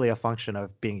completely a function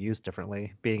of being used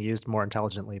differently, being used more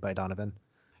intelligently by Donovan.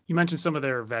 You mentioned some of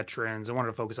their veterans. I wanted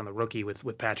to focus on the rookie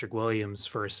with Patrick Williams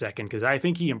for a second, because I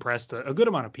think he impressed a good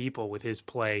amount of people with his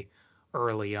play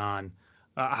early on.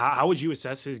 How would you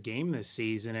assess his game this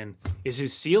season? And is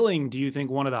his ceiling, do you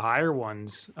think, one of the higher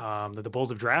ones that the Bulls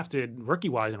have drafted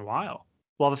rookie-wise in a while?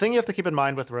 Well, the thing you have to keep in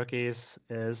mind with rookies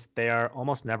is they are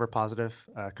almost never positive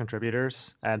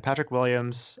contributors. And Patrick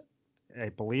Williams, I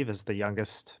believe, is the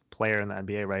youngest player in the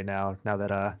NBA right now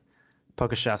that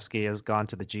Pokusevski has gone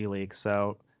to the G League.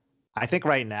 So I think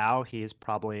right now he's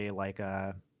probably like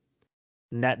a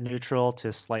net neutral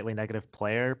to slightly negative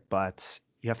player, but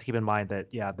you have to keep in mind that,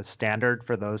 yeah, the standard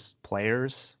for those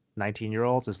players,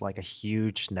 19-year-olds, is like a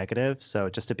huge negative. So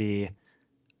just to be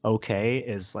okay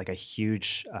is like a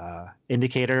huge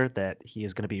indicator that he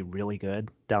is going to be really good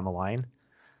down the line.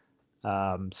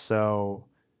 So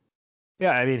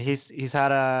yeah, I mean, he's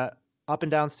had a up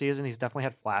and down season. He's definitely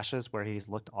had flashes where he's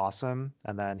looked awesome,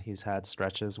 and then he's had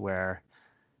stretches where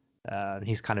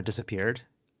he's kind of disappeared.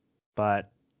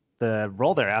 But the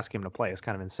role they're asking him to play is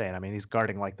kind of insane. I mean, he's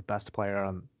guarding like the best player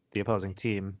on the opposing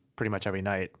team pretty much every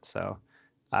night. So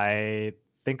I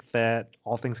think that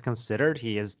all things considered,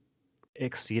 he has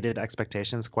exceeded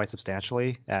expectations quite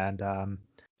substantially. And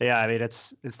yeah, I mean,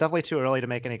 it's definitely too early to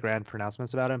make any grand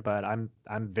pronouncements about him, but I'm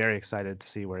very excited to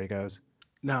see where he goes.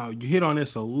 Now, you hit on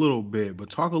this a little bit,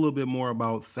 but talk a little bit more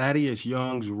about Thaddeus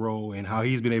Young's role and how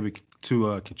he's been able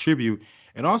to contribute,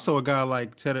 and also a guy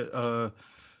like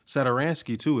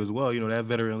Satoransky too as well. You know, that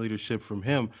veteran leadership from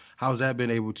him. How's that been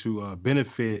able to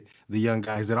benefit the young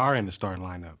guys that are in the starting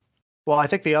lineup? Well, I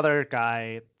think the other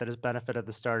guy that has benefited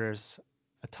the starters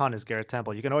a ton is Garrett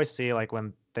Temple. You can always see, like,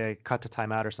 when they cut to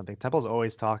timeout or something, Temple's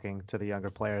always talking to the younger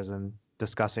players and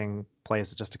discussing plays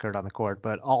that just occurred on the court.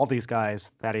 But all these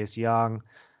guys, Thaddeus Young,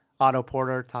 Otto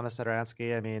Porter, Thomas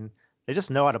Satoransky, I mean, they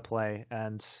just know how to play.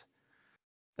 And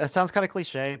that sounds kind of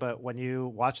cliche, but when you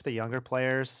watch the younger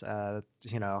players,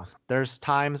 you know, there's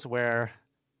times where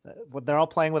they're all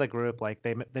playing with a group, like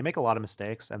they make a lot of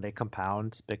mistakes and they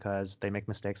compound because they make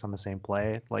mistakes on the same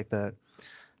play. Like the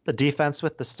defense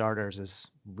with the starters is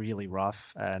really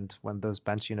rough, and when those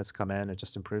bench units come in, it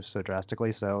just improves so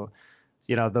drastically. So,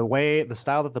 you know, the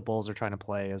style that the Bulls are trying to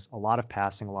play is a lot of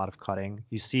passing, a lot of cutting.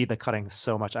 You see the cutting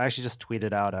so much. I actually just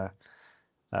tweeted out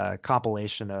a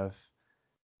compilation of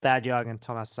Thad Young and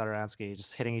Tomas Satoransky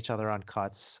just hitting each other on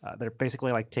cuts. They're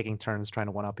basically like taking turns trying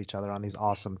to one-up each other on these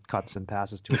awesome cuts and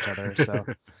passes to each other. So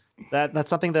that's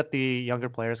something that the younger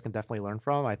players can definitely learn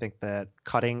from. I think that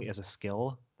cutting is a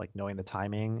skill, like knowing the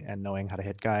timing and knowing how to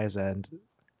hit guys. And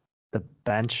the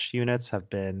bench units have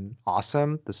been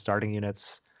awesome. The starting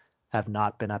units have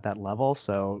not been at that level.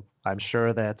 So I'm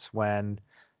sure that when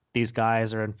these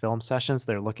guys are in film sessions,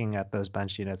 they're looking at those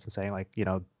bench units and saying, like, you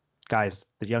know, guys,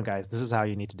 the young guys, this is how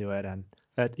you need to do it. And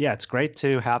yeah, it's great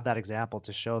to have that example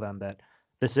to show them that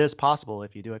this is possible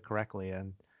if you do it correctly.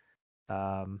 And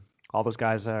all those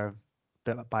guys are,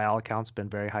 by all accounts, been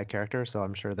very high character. So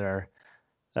I'm sure they're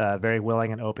very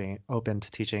willing and open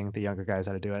to teaching the younger guys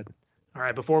how to do it. All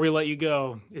right, before we let you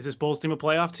go, is this Bulls team a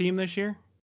playoff team this year?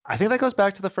 I think that goes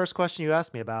back to the first question you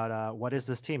asked me about what is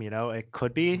this team? You know, it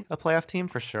could be a playoff team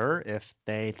for sure if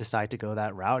they decide to go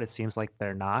that route. It seems like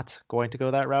they're not going to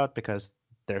go that route because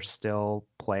they're still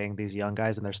playing these young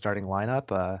guys in their starting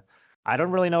lineup. I don't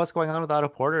really know what's going on with Otto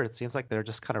Porter. It seems like they're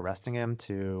just kind of resting him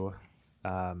to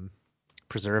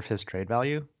preserve his trade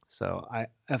value. So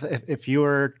if you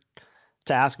were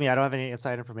to ask me, I don't have any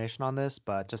inside information on this,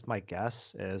 but just my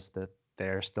guess is that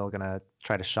they're still going to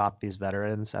try to shop these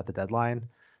veterans at the deadline.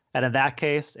 And in that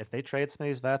case, if they trade some of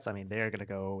these vets, I mean, they're going to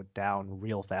go down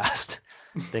real fast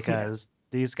because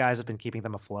these guys have been keeping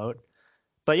them afloat.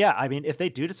 But yeah, I mean, if they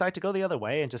do decide to go the other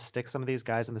way and just stick some of these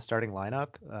guys in the starting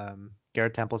lineup,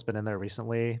 Garrett Temple's been in there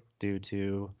recently due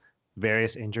to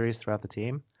various injuries throughout the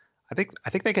team. I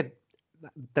think they could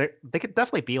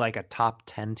definitely be like a top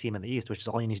 10 team in the East, which is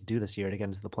all you need to do this year to get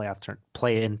into the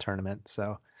play-in tournament.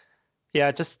 So yeah,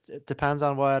 it depends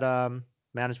on what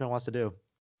management wants to do.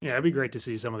 Yeah, it'd be great to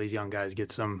see some of these young guys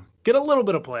get a little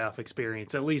bit of playoff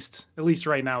experience, at least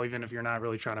right now, even if you're not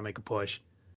really trying to make a push.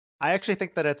 I actually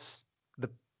think that the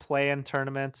play-in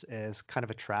tournament is kind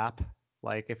of a trap.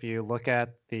 Like if you look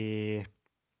at the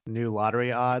new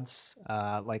lottery odds,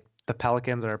 like the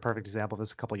Pelicans are a perfect example of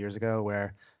this a couple years ago,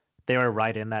 where they were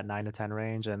right in that 9 to 10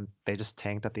 range and they just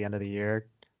tanked at the end of the year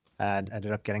and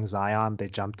ended up getting Zion. They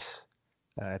jumped,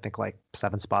 I think like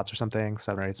 7 spots or something,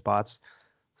 7 or 8 spots.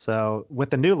 So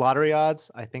with the new lottery odds,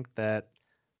 I think that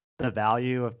the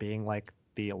value of being like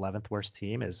the 11th worst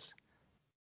team is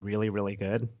really, really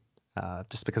good,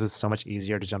 just because it's so much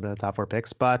easier to jump into the top 4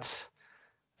 picks. But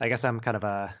I guess I'm kind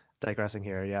of digressing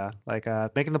here. Yeah, like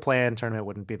making the play-in tournament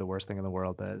wouldn't be the worst thing in the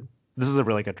world, but this is a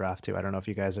really good draft too. I don't know if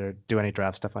you guys do any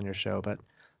draft stuff on your show, but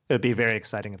it would be very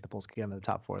exciting if the Bulls could get into the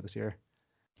top 4 this year.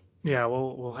 Yeah,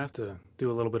 we'll have to do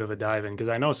a little bit of a dive in because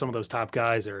I know some of those top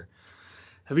guys are.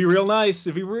 It'd be real nice.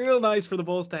 It'd be real nice for the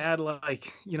Bulls to add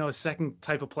like, a second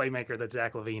type of playmaker that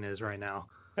Zach LaVine is right now.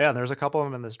 Yeah, there's a couple of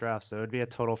them in this draft, so it'd be a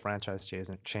total franchise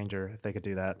changer if they could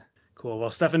do that. Cool.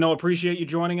 Well, Stephen Noh, appreciate you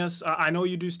joining us. I know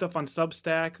you do stuff on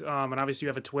Substack, and obviously you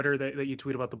have a Twitter that you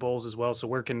tweet about the Bulls as well. So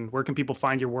where can people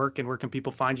find your work, and where can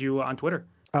people find you on Twitter?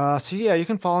 So yeah, you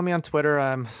can follow me on Twitter.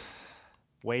 I'm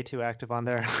way too active on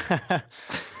there.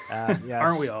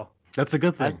 Aren't we all? That's a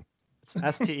good thing. It's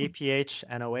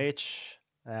STEPHNOH.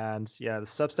 And yeah, the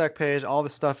Substack page, all the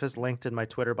stuff is linked in my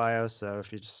Twitter bio. So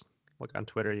if you just look on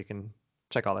Twitter, you can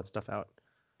check all that stuff out.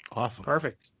 Awesome.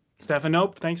 Perfect. Stephen Noh,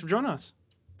 thanks for joining us.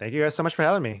 Thank you guys so much for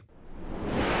having me.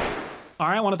 All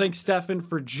right, I want to thank Stephen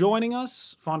for joining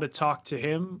us. Fun to talk to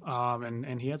him,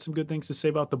 and he had some good things to say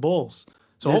about the Bulls.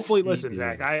 So yes, hopefully, listen,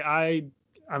 Zach,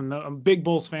 I'm a big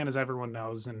Bulls fan, as everyone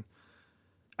knows, and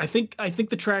I think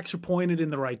the tracks are pointed in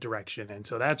the right direction, and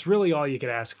so that's really all you could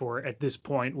ask for at this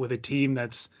point with a team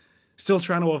that's still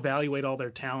trying to evaluate all their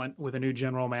talent with a new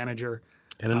general manager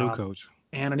and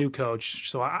a new coach.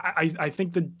 So I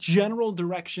think the general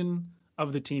direction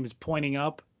of the team is pointing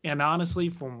up, and honestly,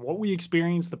 from what we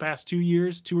experienced the past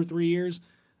 2 or 3 years,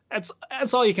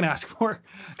 that's all you can ask for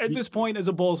at this point as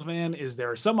a Bulls fan. Is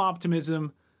there some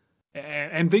optimism,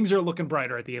 and things are looking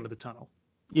brighter at the end of the tunnel.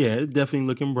 Yeah, it's definitely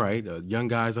looking bright. Young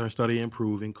guys are starting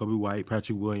improving. Kobe White,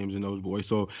 Patrick Williams, and those boys.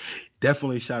 So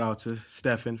definitely shout out to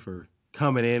Stephen for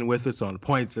coming in with us on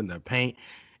points in the paint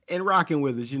and rocking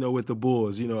with us, with the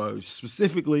Bulls,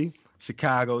 specifically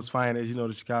Chicago's finest,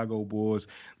 the Chicago Bulls.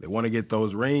 They want to get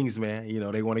those rings, man.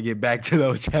 They want to get back to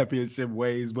those championship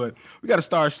ways. But we got to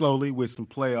start slowly with some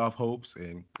playoff hopes.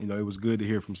 And, it was good to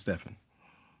hear from Stephen.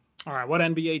 All right, what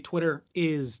NBA Twitter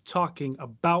is talking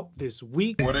about this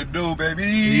week? What it do, baby?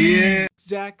 Yeah.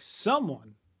 Zach,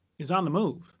 someone is on the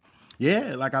move.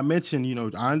 Yeah, like I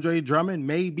mentioned, Andre Drummond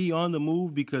may be on the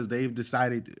move because they've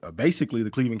decided, basically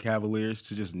the Cleveland Cavaliers,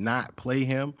 to just not play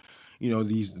him,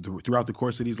 throughout the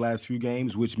course of these last few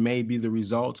games, which may be the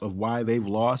result of why they've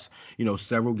lost,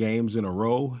 several games in a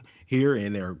row here,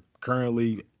 and they're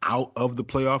currently out of the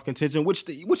playoff contention, which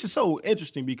is so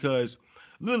interesting because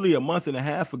literally a month and a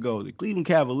half ago, the Cleveland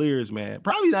Cavaliers, man,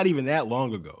 probably not even that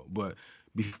long ago, but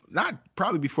not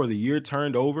probably before the year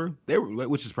turned over,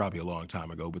 which is probably a long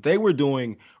time ago, but they were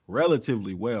doing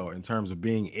relatively well in terms of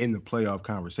being in the playoff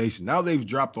conversation. Now they've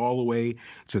dropped all the way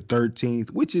to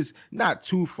 13th, which is not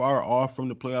too far off from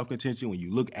the playoff contention when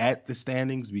you look at the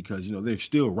standings, because they're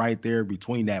still right there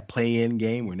between that play-in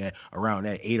game when around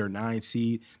that 8 or 9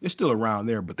 seed. They're still around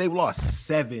there, but they've lost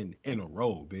 7 in a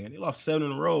row, man. They lost 7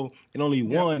 in a row and only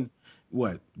won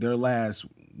their last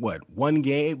one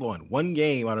game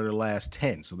out of their last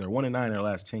 10. So they're 1-9 in their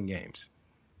last 10 games.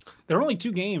 There are only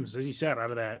 2 games, as you said,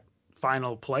 out of that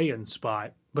final play-in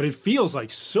spot, but it feels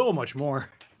like so much more.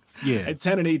 Yeah. At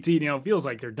 10 and 18, it feels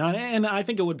like they're done. And I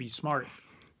think it would be smart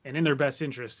and in their best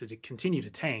interest to continue to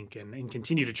tank and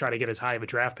continue to try to get as high of a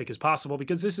draft pick as possible,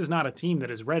 because this is not a team that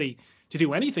is ready to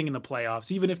do anything in the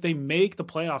playoffs. Even if they make the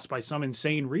playoffs by some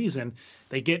insane reason,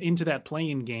 they get into that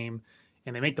play-in game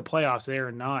and they make the playoffs, they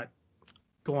are not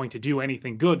going to do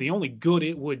anything good. The only good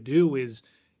it would do is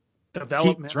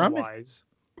development-wise.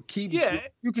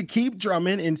 You could keep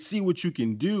Drummond and see what you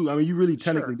can do. I mean, you really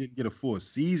technically Sure. didn't get a full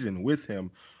season with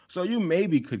him. So you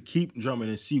maybe could keep Drummond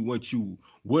and see what you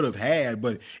would have had,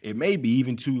 but it may be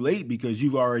even too late because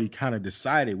you've already kind of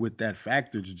decided with that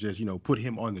factor to just, put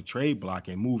him on the trade block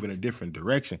and move in a different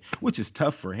direction, which is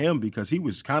tough for him because he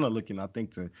was kind of looking, I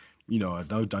think, to, I know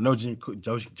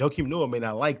Joakim Noah may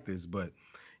not like this, but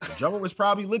Drummond was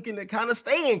probably looking to kind of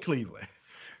stay in Cleveland.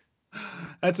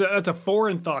 That's a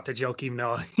foreign thought to Joakim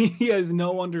Noah. He has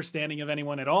no understanding of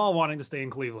anyone at all wanting to stay in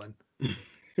Cleveland.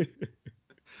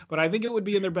 But I think it would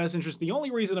be in their best interest. The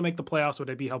only reason to make the playoffs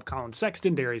would be help Colin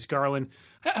Sexton, Darius Garland,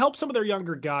 help some of their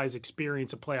younger guys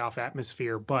experience a playoff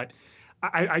atmosphere. But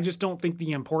I just don't think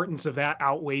the importance of that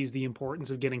outweighs the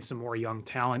importance of getting some more young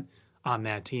talent on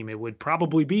that team. It would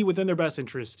probably be within their best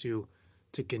interest to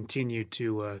continue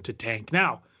to tank.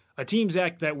 Now, a team,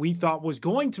 Zach, that we thought was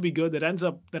going to be good that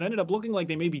ended up looking like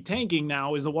they may be tanking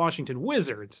now is the Washington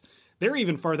Wizards. They're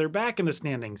even farther back in the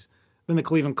standings than the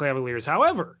Cleveland Cavaliers.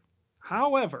 However,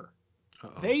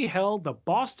 they held the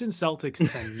Boston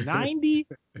Celtics to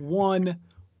 91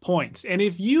 points. And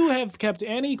if you have kept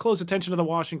any close attention to the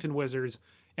Washington Wizards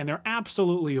and their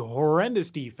absolutely horrendous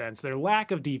defense, their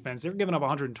lack of defense, they're giving up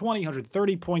 120,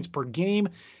 130 points per game,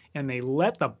 and they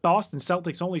let the Boston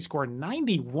Celtics only score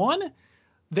 91.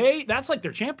 That's like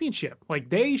their championship. Like,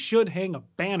 they should hang a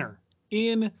banner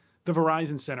in the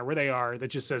Verizon Center where they are that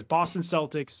just says Boston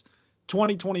Celtics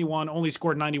 2021 only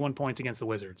scored 91 points against the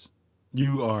Wizards.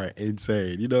 You are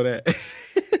insane. You know that?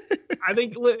 I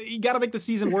think you got to make the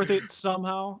season worth it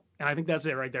somehow, and I think that's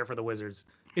it right there for the Wizards.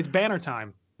 It's banner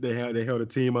time. They held a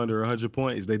team under 100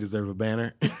 points. They deserve a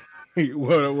banner. The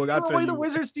way the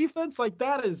Wizards defense,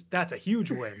 that's a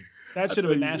huge win. That should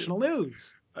have been national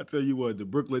news. I tell you what, the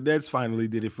Brooklyn Nets finally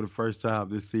did it for the first time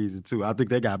this season too. I think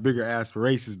they got bigger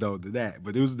aspirations though than that.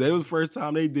 But it was the first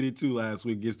time they did it too last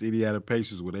week against the Indiana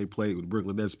Pacers when the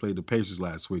Brooklyn Nets played the Pacers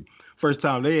last week. First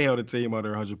time they held a team under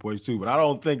 100 points too. But I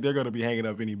don't think they're gonna be hanging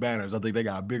up any banners. I think they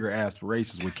got bigger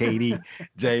aspirations with KD,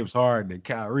 James Harden, and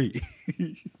Kyrie.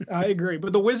 I agree.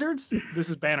 But the Wizards, this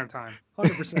is banner time,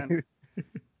 100%.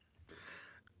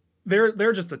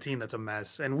 They're just a team that's a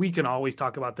mess, and we can always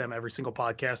talk about them every single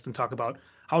podcast and talk about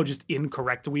how just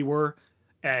incorrect we were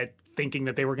at thinking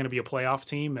that they were going to be a playoff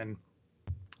team. And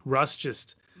Russ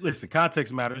just listen.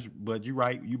 Context matters, but you're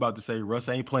right. You about to say Russ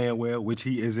ain't playing well, which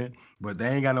he isn't. But they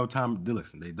ain't got no time.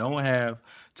 Listen, they don't have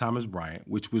Thomas Bryant,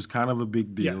 which was kind of a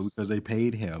big deal because they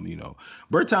paid him.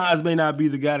 Bertans may not be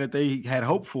the guy that they had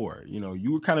hoped for.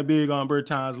 You were kind of big on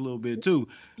Bertans a little bit too.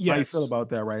 Yes. How you feel about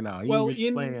that right now?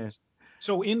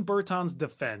 So in Bertans'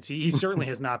 defense, he certainly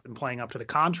has not been playing up to the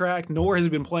contract, nor has he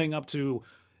been playing up to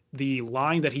the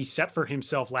line that he set for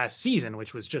himself last season,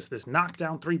 which was just this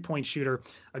knockdown three-point shooter,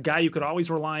 a guy you could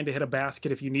always rely on to hit a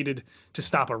basket if you needed to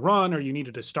stop a run or you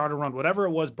needed to start a run. Whatever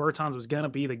it was, Bertans was going to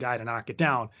be the guy to knock it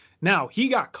down. Now, he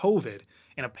got COVID,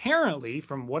 and apparently,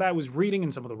 from what I was reading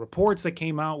and some of the reports that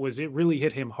came out, was it really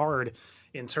hit him hard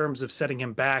in terms of setting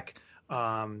him back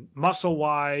muscle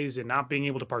wise and not being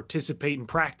able to participate in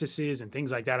practices and things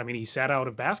like that. I mean, he sat out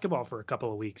of basketball for a couple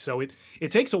of weeks. So it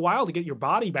takes a while to get your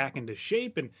body back into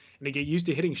shape and to get used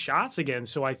to hitting shots again.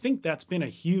 So I think that's been a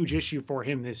huge issue for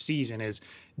him this season, is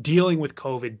dealing with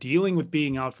COVID, dealing with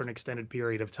being out for an extended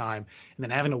period of time, and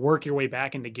then having to work your way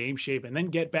back into game shape and then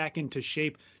get back into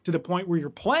shape to the point where you're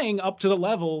playing up to the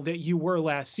level that you were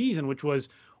last season, which was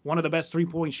one of the best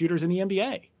 3-point shooters in the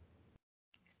NBA.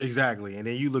 Exactly. And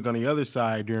then you look on the other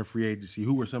side during free agency,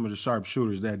 who were some of the sharp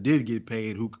shooters that did get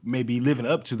paid, who may be living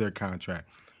up to their contract.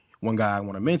 One guy I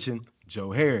want to mention,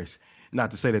 Joe Harris. Not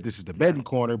to say that this is the betting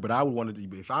corner, but I would want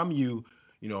to, if I'm you,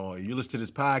 you listen to this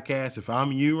podcast, if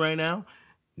I'm you right now,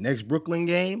 next Brooklyn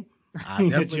game, I'm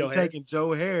definitely taking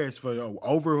Joe Harris for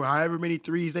over however many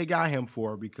threes they got him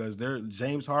for, because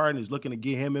James Harden is looking to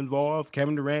get him involved.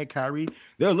 Kevin Durant, Kyrie,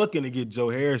 they're looking to get Joe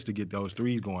Harris to get those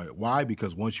threes going. Why?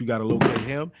 Because once you got to locate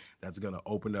him, that's going to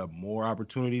open up more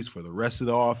opportunities for the rest of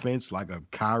the offense, like a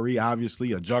Kyrie,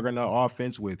 obviously, a juggernaut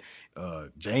offense with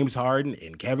James Harden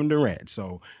and Kevin Durant.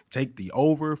 So take the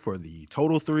over for the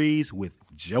total threes with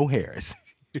Joe Harris.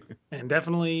 And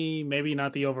definitely maybe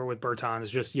not the over with Bertans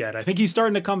just yet. I think he's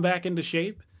starting to come back into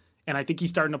shape, and I think he's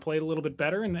starting to play a little bit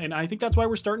better. And I think that's why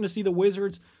we're starting to see the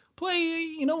Wizards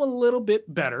play, a little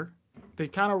bit better. They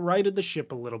kind of righted the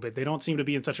ship a little bit. They don't seem to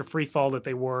be in such a free fall that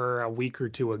they were a week or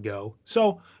two ago.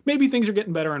 So maybe things are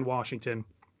getting better in Washington.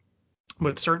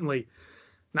 But certainly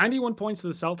 91 points to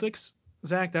the Celtics,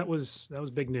 Zach, that was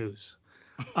big news.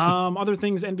 Other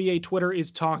things NBA Twitter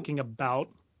is talking about: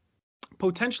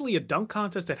 potentially a dunk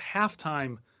contest at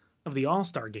halftime of the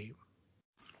All-Star game.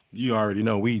 You already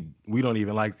know we don't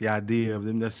even like the idea of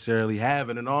them necessarily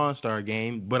having an All-Star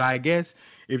game. But I guess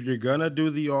if you're gonna do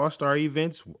the All-Star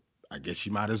events, I guess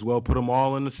you might as well put them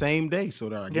all in the same day. So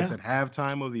that I guess at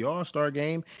halftime of the All-Star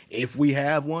game, if we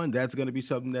have one, that's gonna be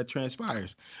something that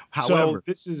transpires. However,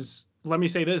 let me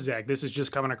say this, Zach. This is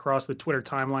just coming across the Twitter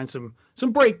timeline.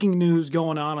 Some breaking news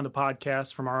going on the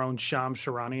podcast from our own Shams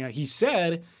Charania. He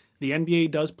said the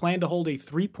NBA does plan to hold a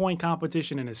 3-point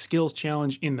competition and a skills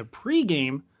challenge in the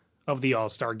pregame of the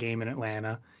All-Star game in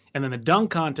Atlanta, and then the dunk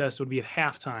contest would be at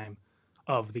halftime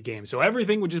of the game. So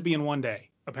everything would just be in one day,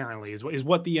 apparently, is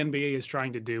what the NBA is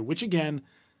trying to do, which, again,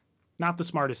 not the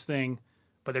smartest thing,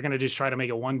 but they're going to just try to make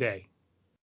it one day.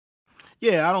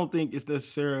 Yeah, I don't think it's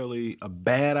necessarily a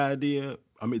bad idea.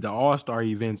 I mean, the All-Star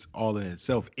events all in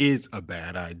itself is a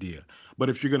bad idea. But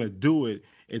if you're going to do it,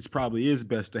 it's probably is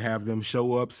best to have them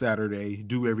show up Saturday,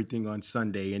 do everything on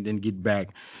Sunday, and then get back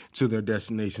to their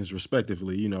destinations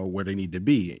respectively, you know, where they need to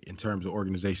be in terms of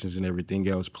organizations and everything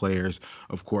else, players,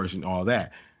 of course, and all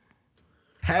that.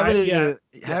 Having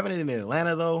it in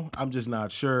Atlanta, though, I'm just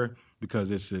not sure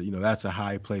because it's that's a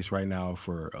high place right now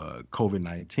for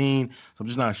COVID-19. So I'm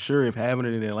just not sure if having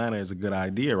it in Atlanta is a good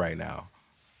idea right now.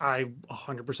 I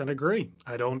 100% agree.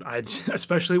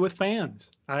 Especially with fans.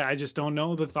 I just don't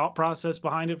know the thought process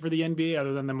behind it for the NBA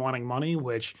other than them wanting money,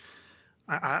 which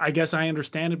I guess I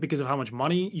understand it because of how much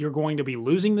money you're going to be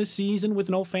losing this season with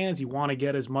no fans. You want to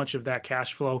get as much of that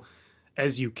cash flow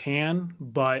as you can,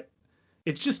 but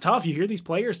it's just tough. You hear these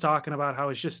players talking about how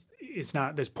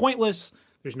there's pointless.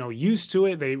 There's no use to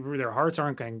it. Their hearts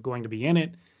aren't going to be in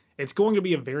it. It's going to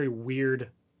be a very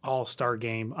weird All-Star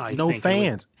game. No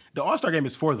fans. The All-Star game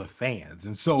is for the fans,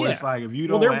 and so it's like if you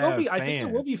don't have fans, I think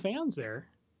there will be fans there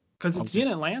because it's in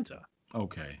Atlanta.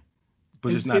 Okay,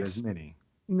 but it's not as many.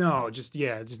 No, just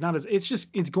not as.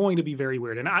 It's going to be very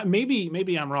weird, and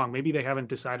maybe I'm wrong. Maybe they haven't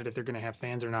decided if they're going to have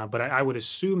fans or not. But I would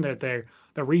assume that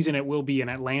the reason it will be in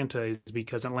Atlanta is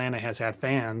because Atlanta has had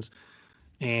fans,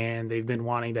 and they've been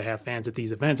wanting to have fans at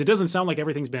these events. It doesn't sound like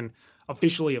everything's been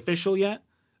official yet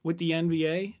with the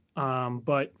NBA.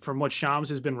 But from what Shams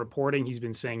has been reporting, he's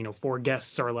been saying, 4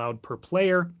 guests are allowed per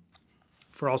player.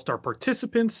 For All-Star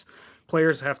participants,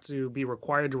 players have to be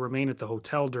required to remain at the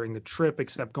hotel during the trip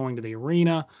except going to the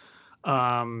arena.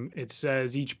 It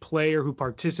says each player who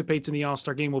participates in the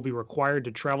All-Star game will be required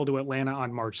to travel to Atlanta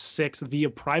on March 6th via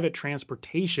private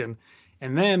transportation,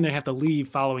 and then they have to leave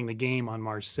following the game on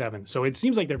March 7th. So it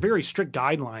seems like they're very strict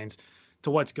guidelines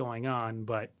to what's going on.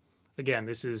 But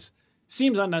again,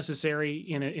 seems unnecessary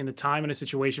in a time and a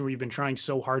situation where you've been trying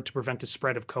so hard to prevent the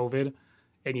spread of COVID,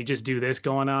 and you just do this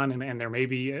going on, and there may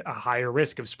be a higher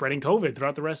risk of spreading COVID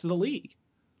throughout the rest of the league.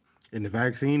 And the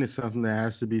vaccine is something that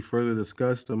has to be further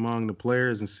discussed among the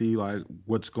players and see like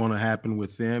what's going to happen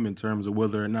with them in terms of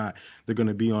whether or not they're going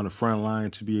to be on the front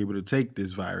line to be able to take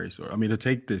this to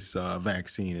take this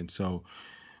vaccine. And so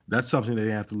that's something that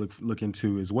they have to look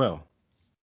into as well.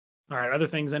 All right, other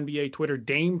things, NBA Twitter,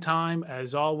 Dame time,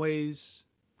 as always,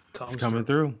 coming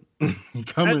through. He's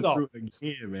coming through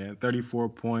again, man. 34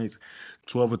 points,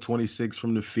 12 of 26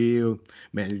 from the field.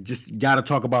 Man, you just got to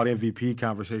talk about MVP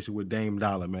conversation with Dame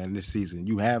Dollar, man, this season.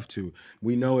 You have to.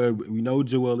 We know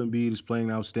Joel Embiid is playing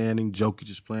outstanding. Jokic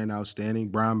is playing outstanding.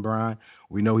 Brian,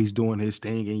 we know he's doing his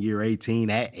thing in year 18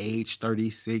 at age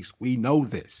 36. We know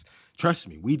this. Trust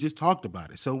me, we just talked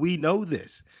about it. So we know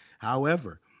this.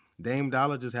 However, Dame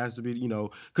Dollar just has to be,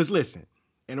 because listen,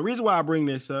 and the reason why I bring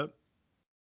this up,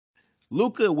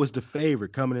 Luka was the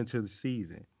favorite coming into the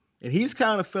season, and he's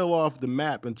kind of fell off the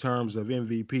map in terms of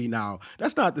MVP. Now,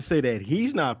 that's not to say that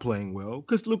he's not playing well,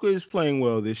 because Luka is playing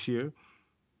well this year,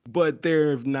 but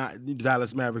the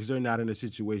Dallas Mavericks, they're not in a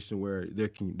situation where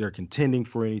they're contending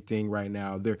for anything right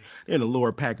now. They're in the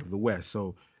lower pack of the West,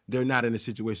 so they're not in a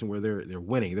situation where they're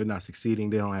winning. They're not succeeding.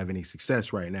 They don't have any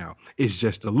success right now. It's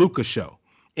just a Luka show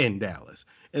in Dallas.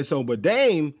 And so, but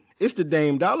Dame, it's the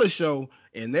Dame Dollar show,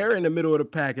 and they're in the middle of the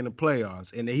pack in the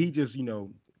playoffs. And he just,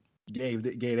 gave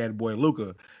that boy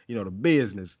Luka, the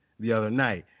business the other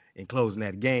night and closing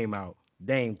that game out.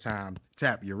 Dame time,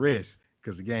 tap your wrist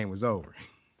because the game was over.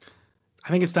 I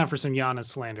think it's time for some Giannis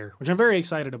slander, which I'm very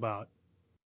excited about.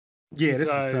 Yeah, this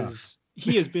is tough.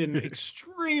 He has been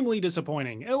extremely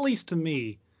disappointing, at least to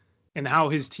me, in how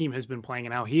his team has been playing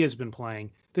and how he has been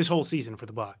playing this whole season for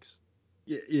the Bucks.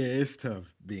 Yeah, it's tough,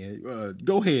 man.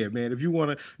 Go ahead, man. If you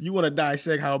wanna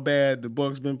dissect how bad the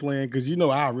Bucks been playing, because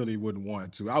I really wouldn't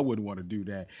want to. I wouldn't want to do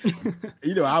that.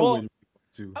 I wouldn't want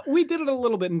to. We did it a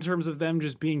little bit in terms of them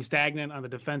just being stagnant on the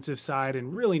defensive side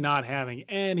and really not having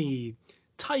any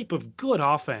type of good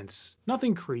offense.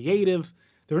 Nothing creative.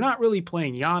 they're not really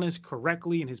playing Giannis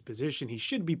correctly in his position. He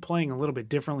should be playing a little bit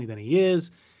differently than he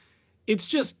is. It's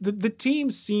just the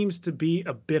team seems to be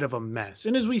a bit of a mess.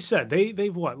 And as we said,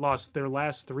 they've lost their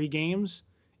last 3 games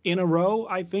in a row,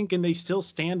 I think, and they still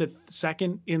stand at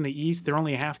second in the East. They're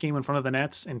only a half game in front of the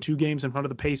Nets and 2 games in front of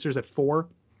the Pacers at 4.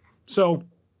 So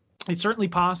it's certainly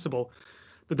possible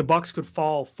that the Bucks could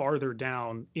fall farther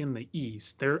down in the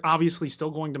East. They're obviously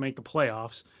still going to make the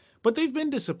playoffs, but they've been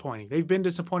disappointing. They've been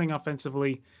disappointing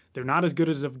offensively. They're not as good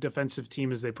as a defensive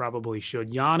team as they probably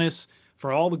should. Giannis,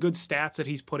 for all the good stats that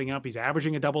he's putting up, he's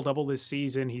averaging a double-double this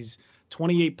season. He's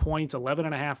 28 points,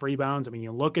 11.5 rebounds. I mean,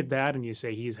 you look at that and you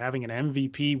say he's having an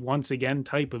MVP once again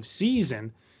type of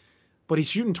season, but he's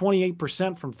shooting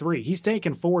 28% from 3. He's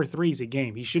taking 4 threes a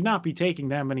game. He should not be taking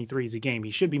that many threes a game.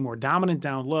 He should be more dominant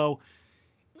down low.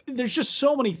 There's just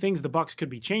so many things the Bucks could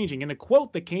be changing. And the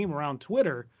quote that came around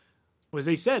Twitter was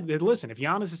they said, listen, if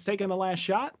Giannis is taking the last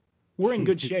shot, we're in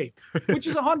good shape, which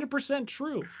is 100%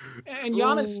 true. And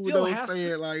Giannis still has to say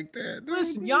it like that.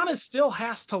 Listen, Giannis still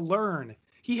has to learn.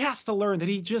 He has to learn that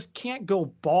he just can't go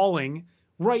balling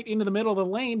right into the middle of the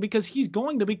lane because he's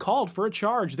going to be called for a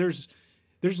charge. There's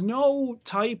no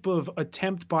type of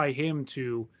attempt by him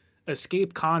to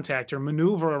escape contact or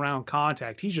maneuver around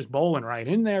contact. He's just bowling right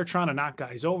in there trying to knock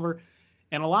guys over.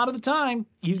 And a lot of the time,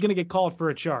 he's going to get called for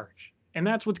a charge. And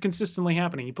that's what's consistently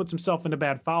happening. He puts himself into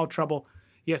bad foul trouble.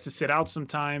 He has to sit out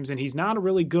sometimes, and he's not a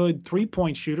really good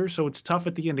 3-point shooter, so it's tough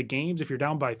at the end of games if you're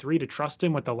down by 3 to trust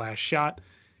him with the last shot.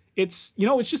 It's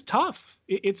just tough.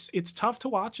 It's tough to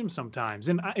watch him sometimes.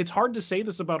 And it's hard to say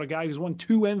this about a guy who's won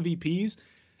 2 MVPs.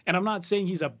 And I'm not saying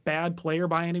he's a bad player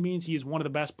by any means. He's one of the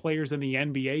best players in the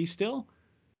NBA still.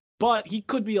 But he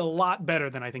could be a lot better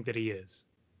than I think that he is.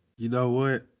 You know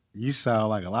what? You sound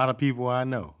like a lot of people I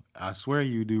know. I swear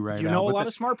you do right now. You know a lot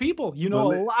of smart people. You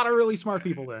know a lot of really smart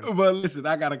people then. But listen,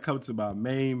 I got to come to my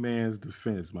main man's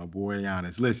defense, my boy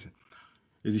Giannis. Listen,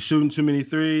 is he shooting too many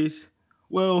threes?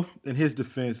 Well, in his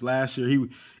defense, last year,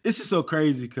 it's just so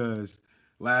crazy because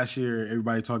last year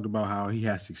everybody talked about how he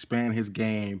has to expand his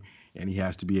game and he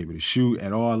has to be able to shoot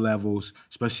at all levels,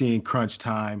 especially in crunch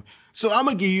time. So I'm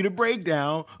going to give you the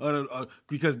breakdown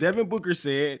because Devin Booker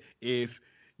said if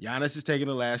Giannis is taking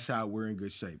the last shot, we're in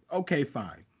good shape. Okay,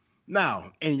 fine.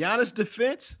 Now, in Giannis'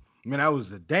 defense, man, that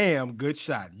was a damn good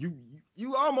shot. You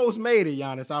almost made it,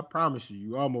 Giannis. I promise you,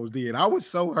 you almost did. I was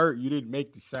so hurt you didn't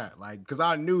make the shot, because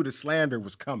I knew the slander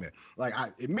was coming.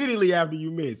 Immediately after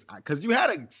you missed, because you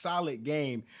had a solid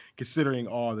game considering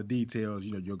all the details.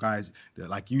 You know, your guys,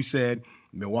 like you said,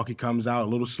 Milwaukee comes out a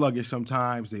little sluggish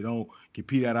sometimes. They don't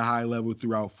compete at a high level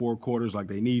throughout 4 quarters like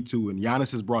they need to. And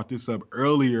Giannis has brought this up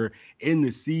earlier in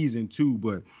the season too.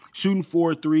 But shooting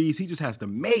 4 threes, he just has to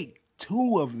make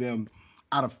 2 of them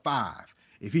out of 5.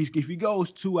 If he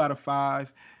goes 2 out of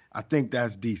 5, I think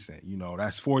that's decent. You know,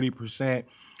 that's 40%.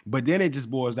 But then it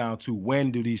just boils down to when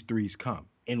do these threes come?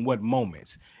 In what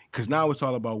moments? Because now it's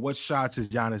all about what shots is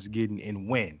Giannis getting and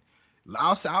when.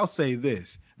 I'll say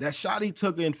this. That shot he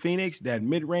took in Phoenix, that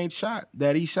mid-range shot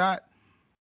that he shot,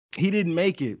 he didn't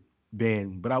make it,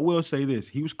 Ben. But I will say this.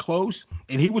 He was close,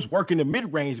 and he was working the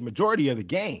mid-range majority of the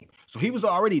game. So he was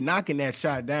already knocking that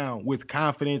shot down with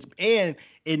confidence. And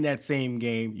in that same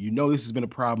game, this has been a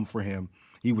problem for him.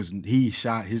 He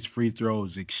shot his free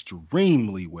throws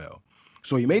extremely well.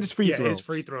 So he made his free throws. Yeah, his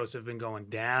free throws have been going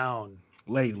down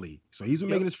lately. So he's been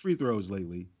making his free throws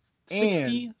lately.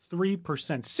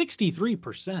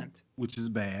 63%, which is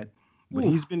bad. But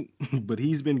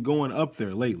he's been going up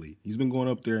there lately. He's been going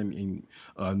up there and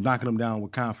knocking them down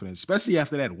with confidence, especially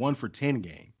after that 1 for 10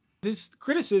 game. This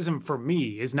criticism for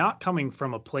me is not coming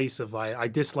from a place of I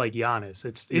dislike Giannis.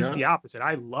 It's the opposite.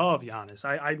 I love Giannis.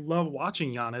 I love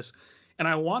watching Giannis, and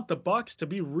I want the Bucks to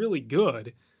be really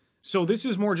good. So this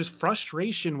is more just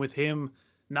frustration with him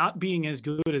not being as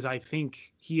good as I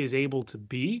think he is able to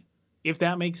be, if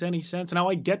that makes any sense. Now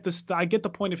I get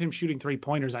the point of him shooting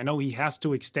 3-pointers. I know he has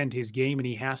to extend his game and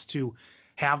he has to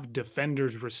have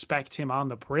defenders respect him on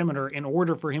the perimeter in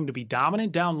order for him to be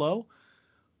dominant down low.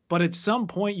 But at some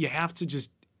point, you have to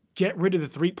just get rid of the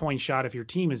 3-point shot if your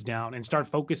team is down and start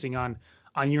focusing on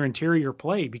your interior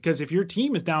play. Because if your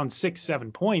team is down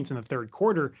 6-7 points in the third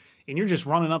quarter and you're just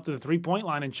running up to the 3-point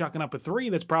line and chucking up a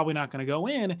 3 that's probably not going to go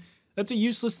in, that's a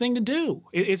useless thing to do.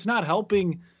 It's not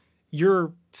helping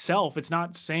yourself. It's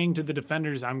not saying to the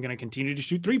defenders, I'm going to continue to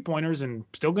shoot 3-pointers and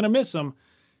still going to miss them.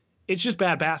 It's just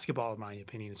bad basketball, in my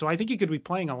opinion. So I think he could be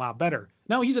playing a lot better.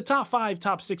 Now, he's a top 5,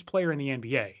 top 6 player in the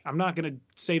NBA. I'm not going to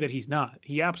say that he's not.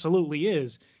 He absolutely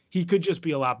is. He could just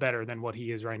be a lot better than what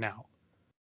he is right now.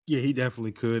 Yeah, he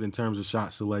definitely could in terms of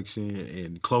shot selection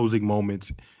and closing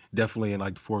moments definitely in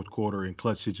like the fourth quarter in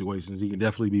clutch situations. He can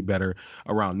definitely be better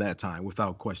around that time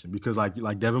without question. Because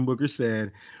like Devin Booker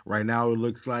said, right now it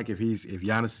looks like if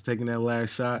Giannis is taking that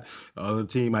last shot, the other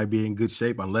team might be in good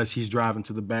shape unless he's driving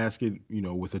to the basket,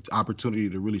 with an opportunity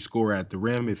to really score at the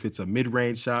rim. If it's a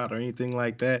mid-range shot or anything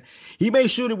like that, he may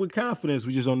shoot it with confidence.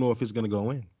 We just don't know if it's going to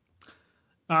go in.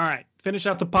 All right, finish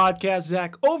out the podcast,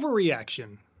 Zach.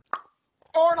 Overreaction.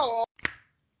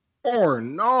 Or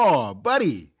no,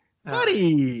 buddy.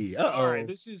 Uh-oh. All right,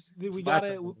 this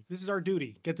is our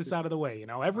duty. Get this out of the way.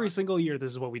 Every single year,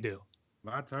 this is what we do.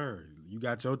 My turn. You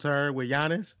got your turn with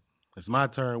Giannis. It's my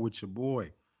turn with your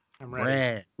boy. I'm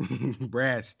ready.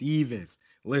 Brad Stevens.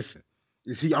 Listen,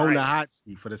 is he on the hot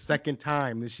seat for the second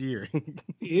time this year?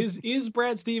 Is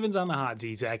Brad Stevens on the hot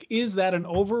seat, Zach? Is that an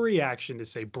overreaction to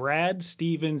say Brad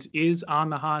Stevens is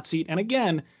on the hot seat? And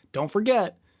again, don't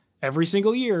forget, every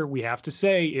single year we have to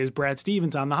say, is Brad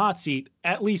Stevens on the hot seat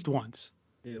at least once?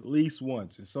 At least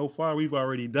once. And so far, we've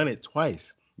already done it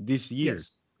twice this year.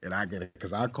 Yes. And I get it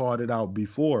because I called it out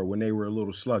before when they were a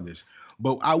little sluggish.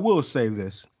 But I will say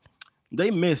this. They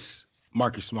miss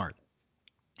Marcus Smart.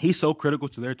 He's so critical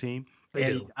to their team.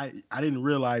 I didn't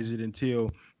realize it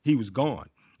until he was gone.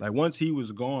 Like once he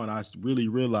was gone, I really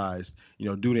realized,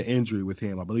 due to injury with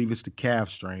him, I believe it's the calf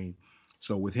strain.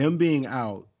 So with him being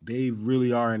out, they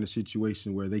really are in a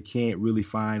situation where they can't really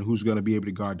find who's going to be able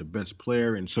to guard the best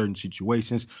player in certain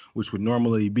situations, which would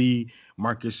normally be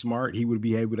Marcus Smart. He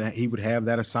would have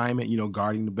that assignment,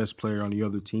 guarding the best player on the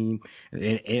other team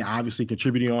and obviously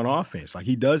contributing on offense. Like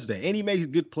he does that, and he makes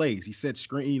good plays. He sets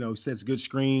sets good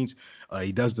screens.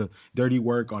 He does the dirty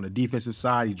work on the defensive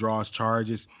side. He draws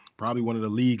charges. Probably one of the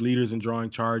league leaders in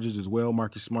drawing charges as well,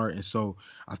 Marcus Smart. And so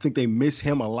I think they miss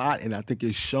him a lot, and I think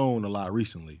it's shown a lot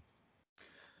recently.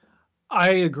 I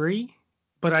agree,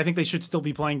 but I think they should still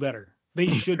be playing better.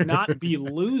 They should not be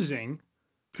losing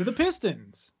to the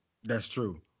Pistons. That's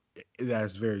true.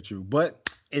 That's very true.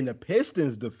 But in the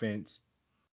Pistons' defense,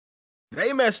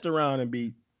 they messed around and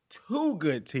beat two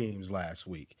good teams last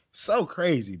week. So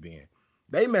crazy, Ben.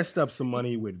 They messed up some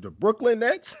money with the Brooklyn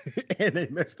Nets, and they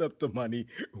messed up the money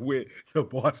with the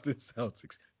Boston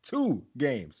Celtics. 2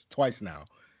 games, twice now.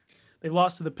 They've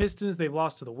lost to the Pistons. They've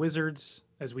lost to the Wizards.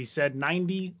 As we said,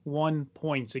 91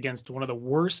 points against one of the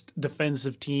worst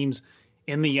defensive teams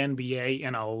in the NBA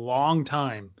in a long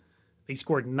time. They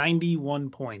scored 91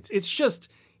 points.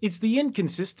 It's the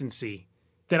inconsistency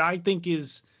that I think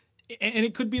is, and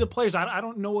it could be the players. I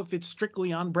don't know if it's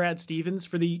strictly on Brad Stevens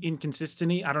for the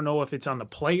inconsistency. I don't know if it's on the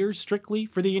players strictly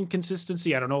for the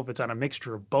inconsistency. I don't know if it's on a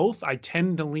mixture of both. I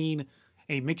tend to lean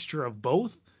a mixture of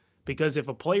both because if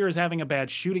a player is having a bad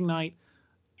shooting night,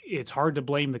 it's hard to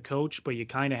blame the coach, but you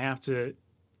kind of have to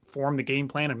form the game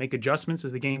plan and make adjustments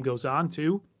as the game goes on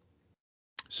too.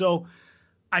 So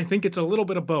I think it's a little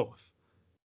bit of both.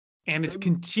 And it's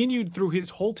continued through his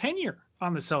whole tenure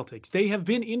on the Celtics. They have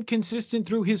been inconsistent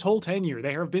through his whole tenure.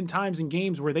 There have been times in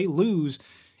games where they lose,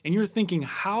 and you're thinking,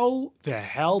 how the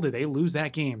hell did they lose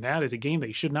that game? That is a game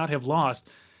they should not have lost.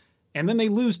 And then they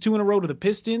lose 2 in a row to the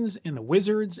Pistons and the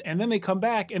Wizards, and then they come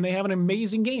back and they have an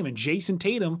amazing game. And Jason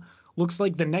Tatum looks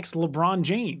like the next LeBron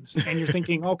James. And you're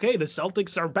thinking, okay, the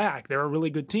Celtics are back. They're a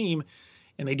really good team.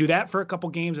 And they do that for a couple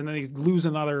games, and then they lose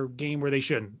another game where they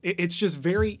shouldn't. It's just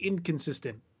very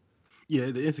inconsistent. Yeah,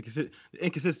 the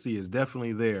inconsistency is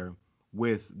definitely there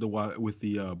with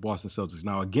the Boston Celtics.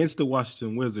 Now, against the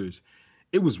Washington Wizards,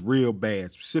 it was real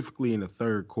bad, specifically in the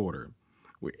third quarter.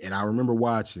 And I remember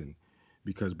watching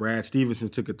because Brad Stevenson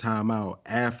took a timeout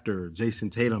after Jason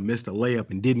Tatum missed a layup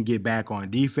and didn't get back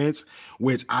on defense,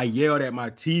 which I yelled at my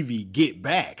TV, "Get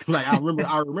back!" Like I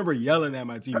remember yelling at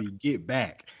my TV, "Get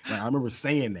back!" Like I remember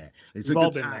saying that. They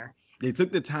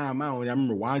took the timeout, and I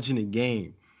remember watching the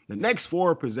game. The next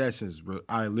 4 possessions,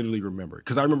 I literally remember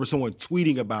because I remember someone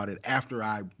tweeting about it after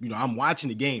I'm watching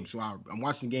the game. So I'm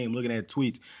watching the game, looking at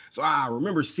tweets. So I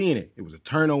remember seeing it. It was a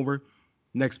turnover,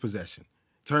 next possession,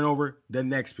 turnover, the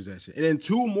next possession, and then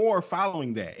 2 more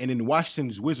following that. And then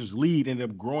Washington's Wizards lead ended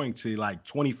up growing to like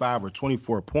 25 or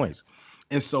 24 points.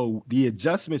 And so the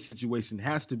adjustment situation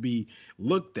has to be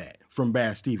looked at from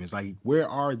Brad Stevens. Like, where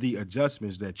are the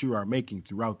adjustments that you are making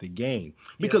throughout the game?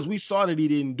 Because we saw that he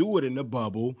didn't do it in the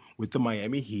bubble with the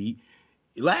Miami Heat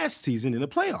last season in the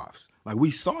playoffs. Like,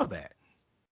 we saw that.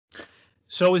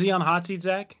 So is he on the hot seat,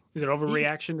 Zach? Is it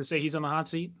overreaction to say he's on the hot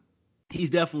seat? He's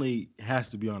definitely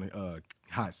has to be on a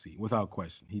hot seat without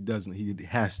question. He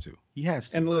has to.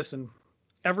 And listen,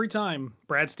 every time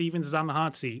Brad Stevens is on the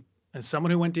hot seat, as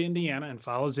someone who went to Indiana and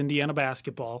follows Indiana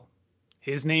basketball,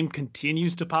 his name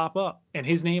continues to pop up. And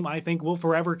his name, I think, will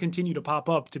forever continue to pop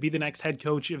up to be the next head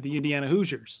coach of the Indiana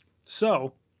Hoosiers.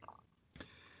 So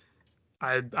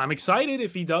I'm excited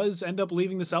if he does end up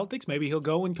leaving the Celtics. Maybe he'll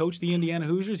go and coach the Indiana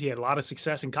Hoosiers. He had a lot of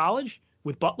success in college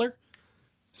with Butler.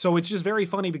 So it's just very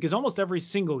funny because almost every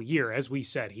single year, as we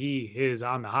said, he is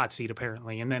on the hot seat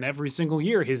apparently. And then every single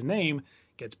year his name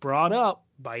gets brought up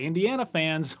by Indiana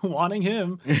fans wanting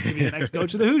him to be the next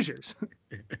coach of the Hoosiers.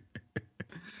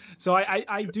 So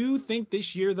I do think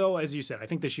this year, though, as you said, I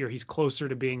think this year he's closer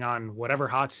to being on whatever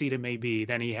hot seat it may be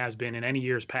than he has been in any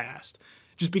years past,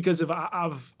 just because of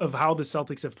how the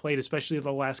Celtics have played, especially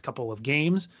the last couple of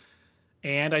games.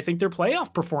 And I think their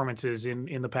playoff performances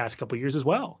in the past couple of years as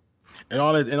well. And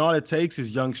all it takes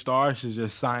is young stars to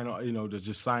just sign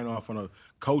off on a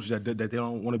coach that they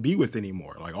don't want to be with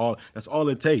anymore. That's all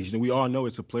it takes. We all know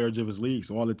it's a player-driven league,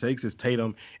 so all it takes is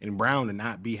Tatum and Brown to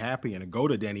not be happy and to go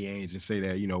to Danny Ainge and say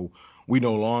that we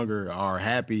no longer are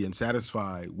happy and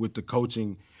satisfied with the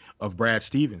coaching of Brad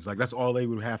Stevens. That's all they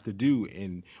would have to do,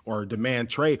 or demand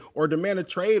a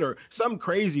trade or something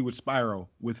crazy with Spyro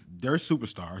with their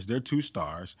superstars, their two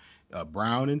stars,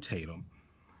 Brown and Tatum.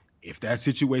 If that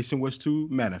situation was to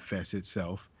manifest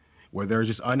itself where they're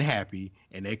just unhappy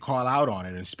and they call out on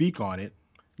it and speak on it,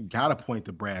 you got to point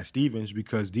to Brad Stevens,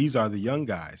 because these are the young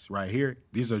guys right here.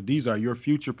 These are your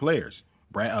future players,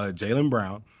 Jaylen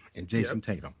Brown and Jason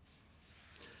Tatum.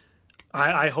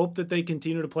 I hope that they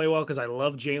continue to play well, because I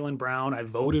love Jaylen Brown. I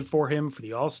voted for him for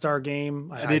the All-Star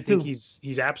game. I think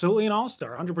he's absolutely an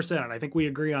All-Star, 100%. And I think we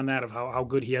agree on that of how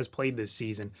good he has played this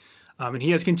season. And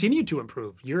he has continued to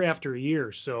improve year after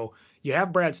year. So you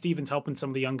have Brad Stevens helping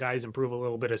some of the young guys improve a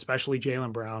little bit, especially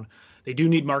Jaylen Brown. They do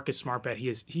need Marcus Smart, but he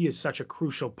is such a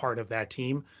crucial part of that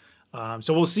team.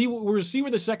 So we'll see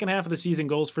where the second half of the season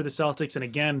goes for the Celtics. And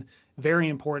again, very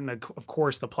important, of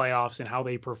course, the playoffs and how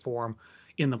they perform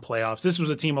in the playoffs. This was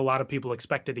a team a lot of people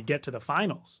expected to get to the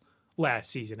finals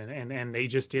last season, and they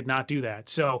just did not do that.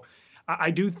 So I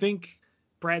do think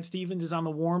Brad Stevens is on the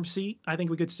warm seat. I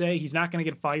think we could say he's not going to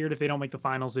get fired if they don't make the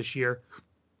finals this year,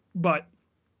 but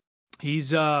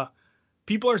he's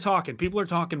people are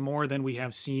talking more than we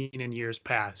have seen in years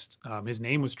past. His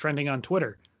name was trending on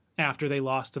Twitter after they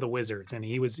lost to the Wizards, and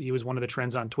he was one of the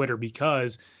trends on Twitter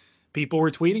because people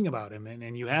were tweeting about him,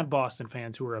 and you had Boston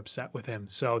fans who were upset with him.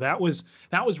 So that was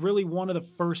really one of the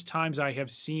first times I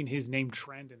have seen his name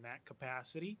trend in that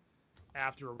capacity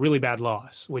after a really bad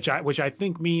loss, which I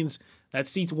think means that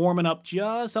seat's warming up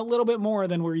just a little bit more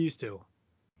than we're used to.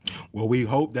 Well, we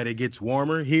hope that it gets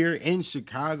warmer here in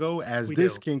Chicago as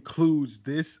this concludes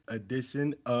this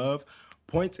edition of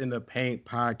Points in the Paint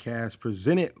podcast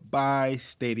presented by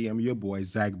Stadium. Your boy,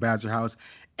 Zach Badgerhouse,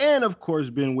 and of course,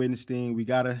 Ben Wittenstein. We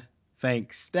got to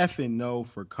thank Stephen Noh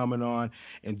for coming on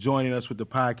and joining us with the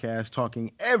podcast,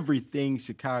 talking everything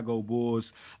Chicago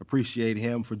Bulls. Appreciate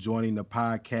him for joining the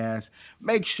podcast.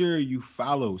 Make sure you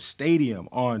follow Stadium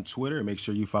on Twitter. Make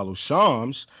sure you follow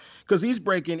Shams, because he's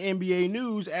breaking NBA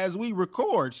news as we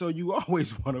record. So you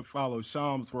always want to follow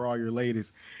Shams for all your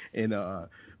latest and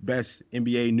best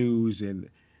NBA news and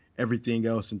everything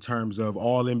else in terms of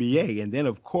all NBA. And then,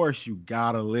 of course, you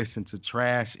got to listen to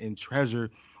Trash and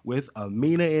Treasure with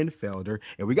Amina and Felder.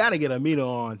 And we got to get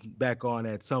Amina back on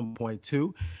at some point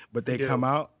too. But they come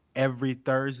out every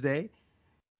Thursday.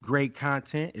 Great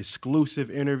content, exclusive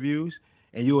interviews.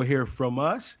 And you'll hear from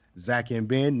us, Zach and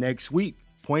Ben, next week.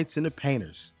 Points in the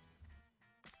Painters.